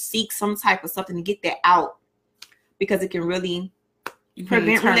 But just seek some type of something to get that out, because it can really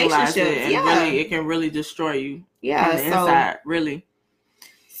prevent relationships. It can really destroy you. Yeah, from the inside, really.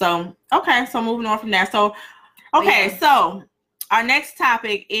 So okay, so moving on from that. So okay, so our next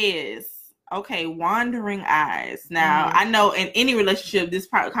topic is wandering eyes. Now I know in any relationship, this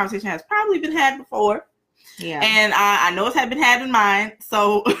conversation has probably been had before. Yeah, and I know it's been had in mine.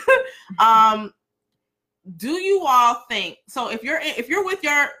 So, do you all think so? If you're with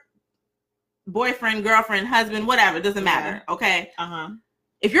your boyfriend, girlfriend, husband, whatever, it doesn't matter. Okay.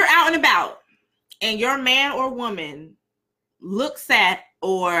 If you're out and about and your man or woman looks at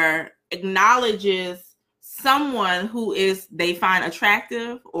or acknowledges someone who they find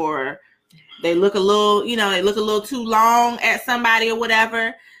attractive, or they look a little too long at somebody or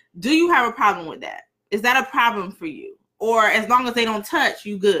whatever, do you have a problem with that? Is that a problem for you? Or as long as they don't touch,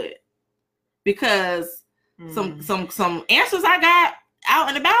 you good? Because some answers I got out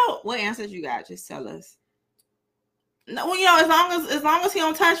and about. What answers you got? Just tell us. No, well, as long as he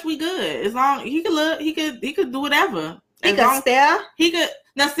don't touch, we good. As long he could look, he could do whatever. He could stare. He could.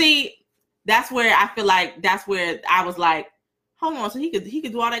 Now see, that's where I feel like that's where I was like, hold on. So he could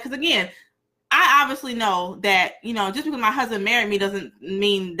do all that, because again, I obviously know that, just because my husband married me doesn't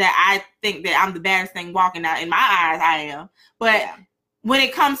mean that I think that I'm the baddest thing walking out. In my eyes, I am. But when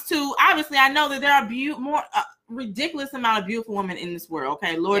it comes to, obviously, I know that there are more ridiculous amount of beautiful women in this world.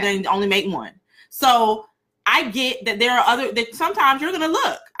 Okay, Lord didn't only make one. So I get that there are that sometimes you're gonna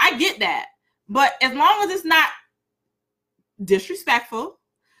look. I get that, but as long as it's not disrespectful.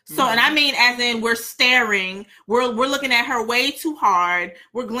 So, and I mean, as in we're staring, we're looking at her way too hard,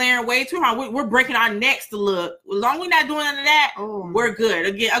 we're glaring way too hard, we're breaking our necks to look. As long as we're not doing none of that, we're good.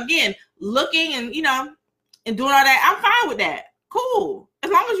 Again, looking and and doing all that, I'm fine with that. Cool. As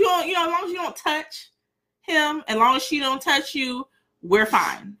long as you don't, as long as you don't touch him, as long as she don't touch you, we're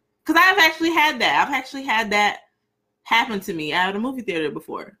fine. Because I've actually had that. I've actually had that happen to me at a movie theater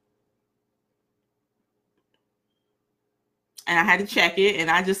before. And I had to check it,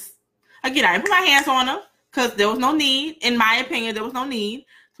 and I didn't put my hands on them because there was no need. In my opinion, there was no need to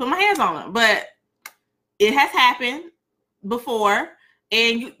put my hands on them. But it has happened before,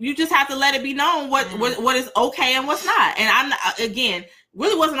 and you just have to let it be known what is okay and what's not. And I'm again,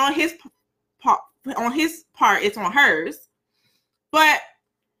 really wasn't on his part. On his part, it's on hers. But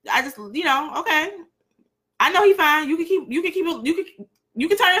I just, okay. I know he fine. You can turn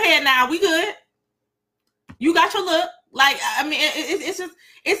your head now. We good. You got your look. Like, I mean,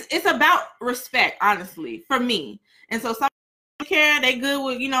 it's about respect, honestly, for me. And so some people care, they good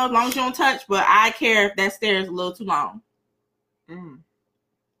with, as long as you don't touch, but I care if that stare is a little too long.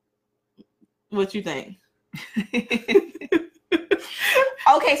 What you think?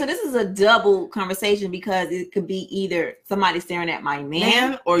 Okay, so this is a double conversation, because it could be either somebody staring at my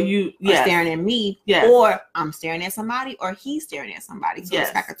man or you staring at me, or I'm staring at somebody, or he's staring at somebody. So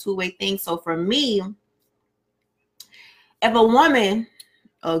it's like a two-way thing. So for me, if a woman,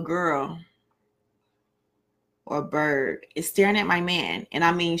 a girl, or a bird is staring at my man, and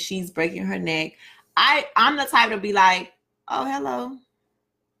I mean she's breaking her neck, I'm the type to be like, oh, hello.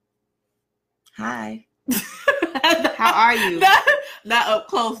 Hi. How are you? Not up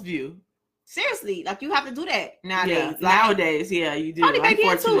close view. Seriously, like you have to do that nowadays. Yeah, like, nowadays, you do. Probably back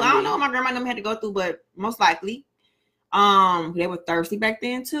then too. I don't know what my grandma and them had to go through, but most likely, they were thirsty back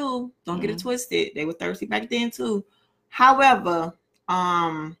then too. Don't get it twisted. They were thirsty back then too. However,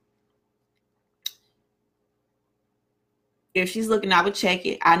 if she's looking, I would check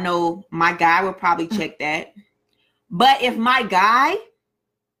it. I know my guy would probably check that. But if my guy,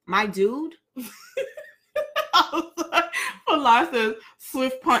 my dude, says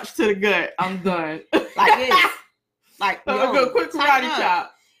swift punch to the gut. I'm done. Like this. Like a quick karate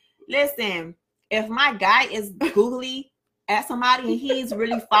chop. Listen, if my guy is googly at somebody and he's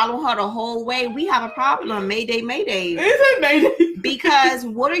really following her the whole way, we have a problem. Mayday, mayday. Is it mayday? Because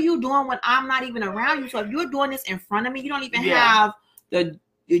what are you doing when I'm not even around you? So if you're doing this in front of me, you don't even have the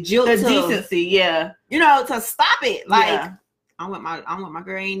decency, to stop it. Like I'm with my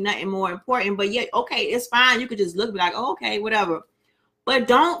girl, ain't nothing more important. But yet, okay, it's fine. You could just look, be like, oh, okay, whatever. But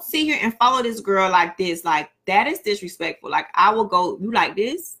don't sit here and follow this girl like this. Like, that is disrespectful. Like, I will go, you like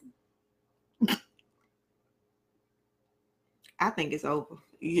this? I think it's over.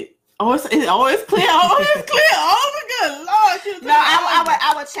 Yeah. It's clear. It's clear. Oh my Good Lord. No,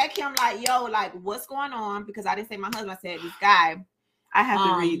 I would check him like, yo, like, what's going on? Because I didn't say my husband. I said, this guy. I have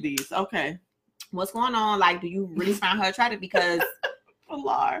to read these. Okay. What's going on? Like, do you really find her attractive? Because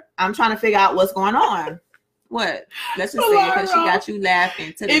Lord. I'm trying to figure out what's going on. What? Let's just say because she got you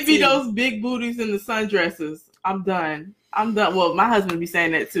laughing. It be those big booties in the sundresses. I'm done. Well, my husband be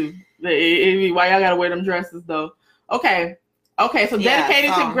saying that too. Why y'all gotta wear them dresses though? Okay. So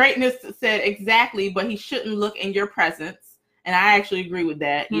dedicated to greatness said exactly, but he shouldn't look in your presence. And I actually agree with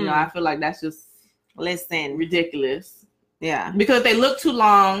that. You know, I feel like that's just ridiculous. Yeah. Because if they look too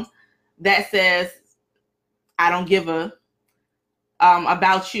long, that says I don't give a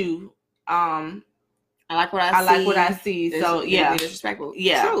about you. I like what I see. So yeah, disrespectful.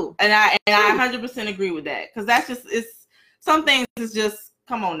 Yeah, true. And I 100% agree with that because that's just some things is just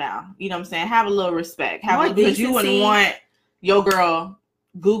come on now. You know what I'm saying? Have a little respect. Because you wouldn't want your girl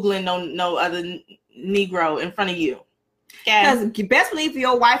Googling no other Negro in front of you. Because best believe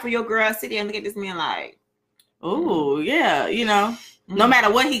your wife or your girl sit there and look at this man like, oh yeah, you know, no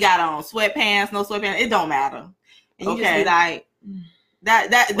matter what he got on, sweatpants, no sweatpants, it don't matter. And you just be like,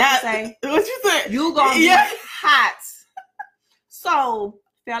 what you say? You gonna be hot. So,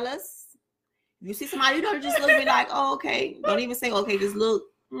 fellas, you see somebody, you don't just look me like, oh, okay. Don't even say okay, just look.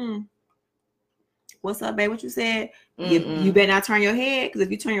 What's up, babe? What you said? You better not turn your head, because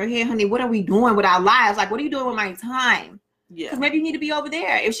if you turn your head, honey, what are we doing with our lives? Like, what are you doing with my time? Yeah. Because maybe you need to be over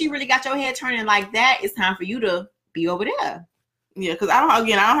there. If she really got your head turning like that, it's time for you to be over there. Yeah, because I don't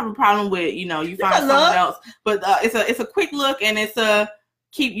have a problem with, you know, you find someone else, but it's a quick look, and it's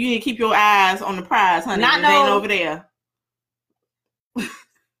you need to keep your eyes on the prize, honey. It ain't over there.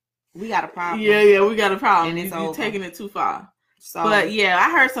 We got a problem. Yeah, we got a problem. And you're taking it too far. So, but yeah, I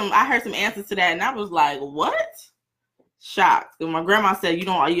heard some answers to that, and I was like, what? Shocked. And my grandma said you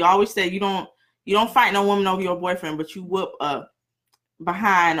always said you don't fight no woman over your boyfriend, but you whoop up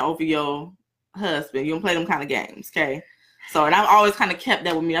behind over your husband. You don't play them kind of games, okay? So, and I've always kind of kept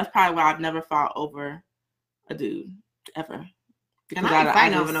that with me. That's probably why I've never fought over a dude ever. Because and I ain't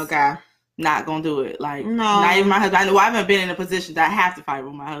fighting over no guy. Not gonna do it. Like, no. Not even my husband. I haven't been in a position that I have to fight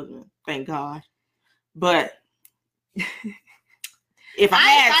with my husband. Thank God. But if I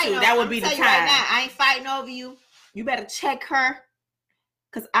had to, that would be the time. Right now, I ain't fighting over you. You better check her.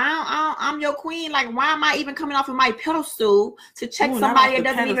 Because I'm your queen. Like, why am I even coming off of my pedestal to check somebody that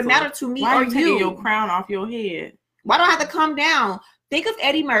doesn't even matter to me? Why are you taking your crown off your head? Why do I have to come down? Think of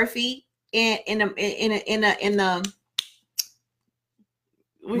Eddie Murphy in the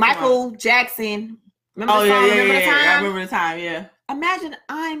Michael Jackson. Remember the song? Remember the time? I remember the time. Yeah. Imagine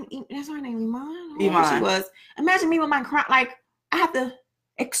that's her name, Iman. Iman. She was. Imagine me with my crown. Like, I have to.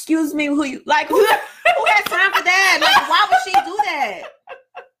 Excuse me, who has time for that? Like, why would she do that?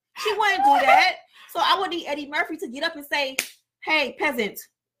 She wouldn't do that. So I would need Eddie Murphy to get up and say, "Hey, peasant,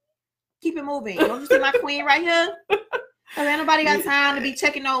 keep it moving. Don't you see my queen right here? Cause ain't nobody got time to be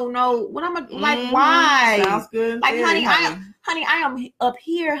checking no. What I'm like? Why? Sounds good. Like, honey, I am up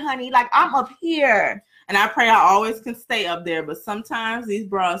here, honey. Like, I'm up here. And I pray I always can stay up there, but sometimes these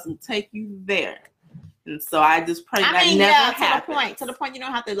bras will take you there. And so I just pray that never happens. To the point you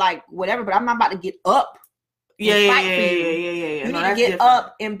don't have to like whatever, but I'm not about to get up. Yeah. You need to get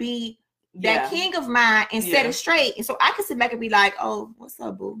up and be that king of mine and set it straight. And so I can sit back and be like, oh, what's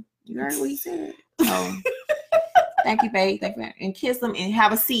up, boo? You heard what he said? Oh, thank you, babe. Thank you. And kiss them and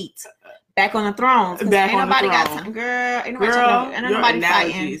have a seat back on the throne. Ain't nobody got time, girl. Ain't nobody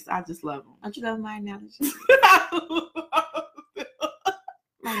fighting. I just love them. Don't you love my analogies?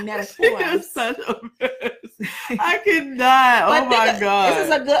 My metaphors. Such a mess. I cannot. Oh my God. This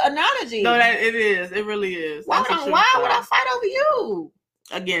is a good analogy. No, it is. It really is. Why would I fight over you?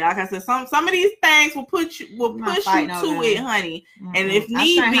 Again, like I said, some of these things will push you to it, honey. Mm-hmm. And if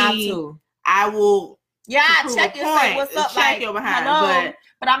need be, I will. Yeah, I check your say what's up, check like, your behind, hello,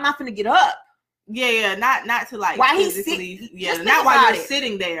 but I'm not gonna get up. Yeah, not to like while physically. Not while you're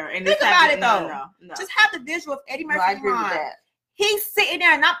sitting there. And think about it though. No. Just have the visual of Eddie Murphy. I agree with that. He's sitting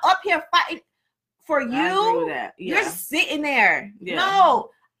there, and I'm up here fighting for you. I agree with that. Yeah. You're sitting there. Yeah. No,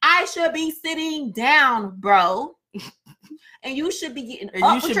 I should be sitting down, bro. And you should be getting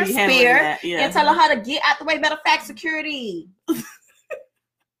up with your spear and telling her to get out the way. Matter of fact, security.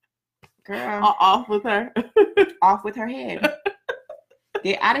 Girl. Off with her. Off with her head.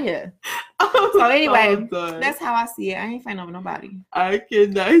 Get out of here. So anyway, that's how I see it. I ain't fighting over nobody. I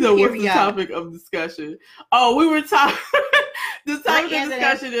cannot. You know what's the topic of discussion? Oh, we were talking. The topic of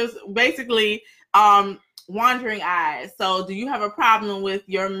discussion is basically wandering eyes. So, do you have a problem with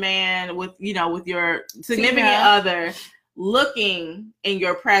your man, with your significant other looking in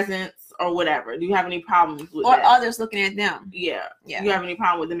your presence or whatever? Do you have any problems with or that? others looking at them? Yeah. Yeah. Do you have any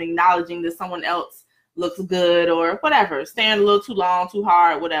problem with them acknowledging that someone else looks good or whatever, staying a little too long, too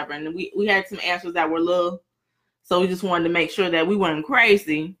hard, whatever? And we had some answers that were little, so we just wanted to make sure that we weren't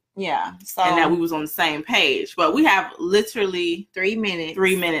crazy. Yeah. So and that we was on the same page. But we have literally 3 minutes.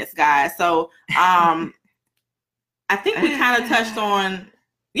 3 minutes, guys. So I think we kind of touched on.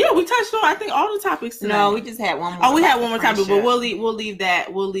 Yeah, we touched on I think all the topics tonight. No, we just had one more. Oh, we had one more topic, but we'll leave that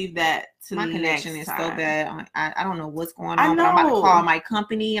to my connection next is time. so bad. I don't know what's going I on. know. But I'm about to call my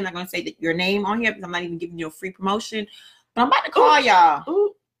company. I'm not going to say your name on here because I'm not even giving you a free promotion. But I'm about to call y'all.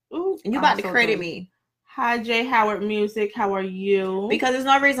 Ooh, and you about to credit me. Hi, Jay Howard Music. How are you? Because there's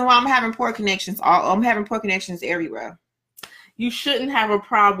no reason why I'm having poor connections. I'm having poor connections everywhere. You shouldn't have a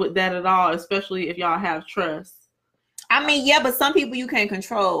problem with that at all, especially if y'all have trust. I mean, yeah, but some people you can't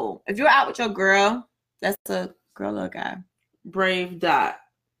control. If you're out with your girl, that's a girl or a guy. Brave dot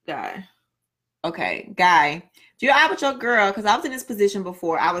guy. Okay, guy. If you're out with your girl, because I was in this position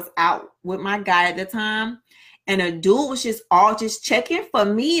before. I was out with my guy at the time, and a dude was just checking for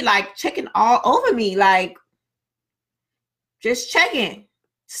me, like checking all over me, like just checking,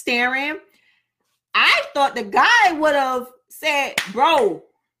 staring. I thought the guy would have said, bro,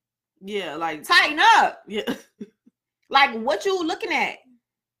 yeah, like tighten up. Yeah. Like, what you looking at?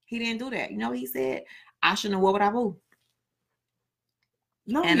 He didn't do that. You know what he said? I shouldn't have wore what I wore.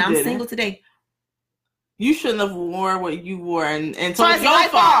 No, and I'm single today. You shouldn't have worn what you wore, and so it's your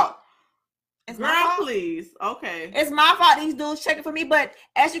fault. It's my fault. Please. Okay. It's my fault these dudes checking for me, but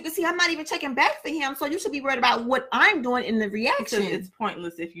as you can see, I'm not even checking back for him. So you should be worried about what I'm doing in the reaction. It's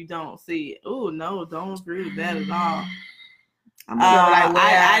pointless if you don't see it. Oh no, don't agree with that at all. I'm like, well,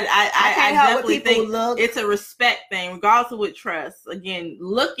 I can't help definitely what people think look. It's a respect thing, regardless of what trust. Again,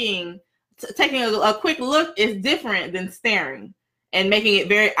 taking a quick look is different than staring and making it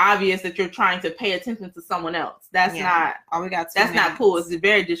very obvious that you're trying to pay attention to someone else. That's not. Oh, we got 2 That's minutes. not cool. It's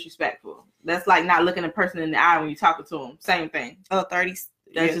very disrespectful. That's like not looking a person in the eye when you're talking to them. Same thing. Oh, 30.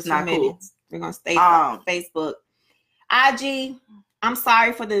 That's just not minutes. cool. We're gonna stay on Facebook. IG. I'm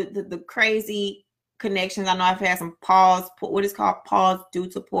sorry for the crazy connections. I know I've had some what is called pause due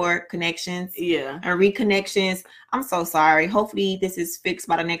to poor connections. Yeah. And reconnections. I'm so sorry. Hopefully this is fixed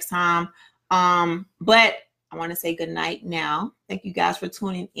by the next time. But I want to say good night now. Thank you guys for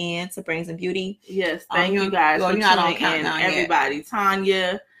tuning in to Brains and Beauty. Yes, thank you guys for tuning in. Everybody. Yet.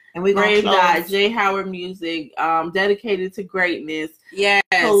 Tanya. And we're Brave Dot, Jay Howard Music, dedicated to greatness. Yes.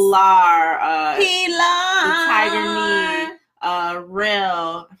 Pilar, Tiger Knee,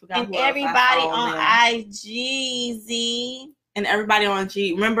 Rel, I forgot and everybody on IGZ. And everybody on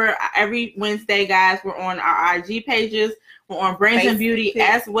G. Remember, every Wednesday, guys, we're on our IG pages. We're on Brains and Beauty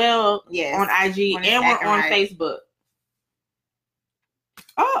as well on IG, and we're on Facebook.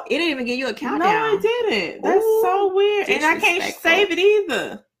 Oh, it didn't even give you a countdown. No, it didn't. That's so weird. And I can't save it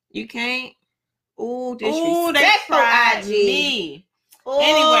either. You can't. Ooh, disrespectful IG. Me. Ooh.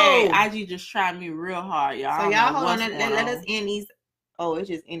 Anyway, IG just tried me real hard, y'all. So y'all hold on. Let us end these. Oh, it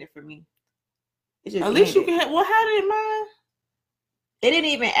just ended for me. It just At least you can. Well, how did mine? It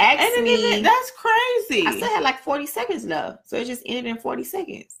didn't even ask me. That's crazy. I still had like 40 seconds left, so it just ended in 40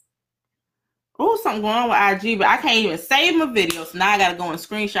 seconds. Oh, something going on with IG, but I can't even save my video, so now I gotta go and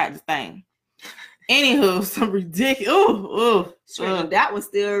screenshot the thing. Anywho, some ridiculous. That was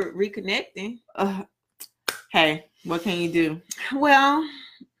still reconnecting. Hey, what can you do? Well,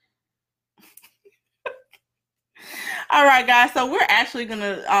 all right, guys. So we're actually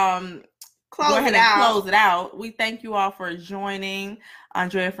gonna close it out. We thank you all for joining.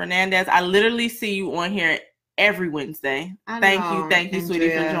 Andrea Fernandez. I literally see you on here every Wednesday. Thank you, sweetie,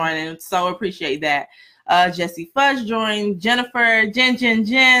 for joining. So appreciate that. Jessie Fudge joined. Jennifer, Jen.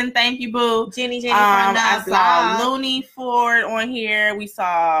 Thank you, boo. Jenny. I saw Looney Ford on here. We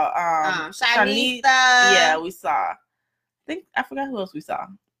saw Shanita. Yeah, we saw. I forgot who else we saw.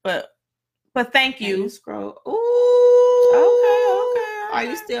 But thank you. Can you scroll. Ooh. Okay. Are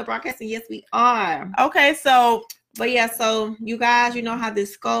you still broadcasting? Yes, we are. Okay, so so you guys, you know how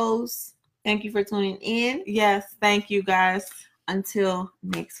this goes. Thank you for tuning in. Yes, thank you guys. Until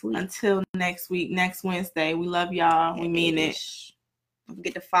next week. Next Wednesday. We love y'all. We mean it. Don't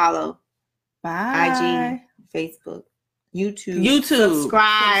forget to follow. Bye. IG, Facebook, YouTube.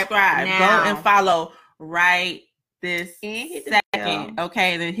 Subscribe. Now. Go and follow right this second. Bell.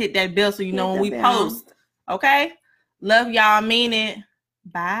 Okay, then hit that bell so you know when we post. Okay? Love y'all. Mean it.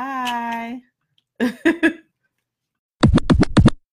 Bye.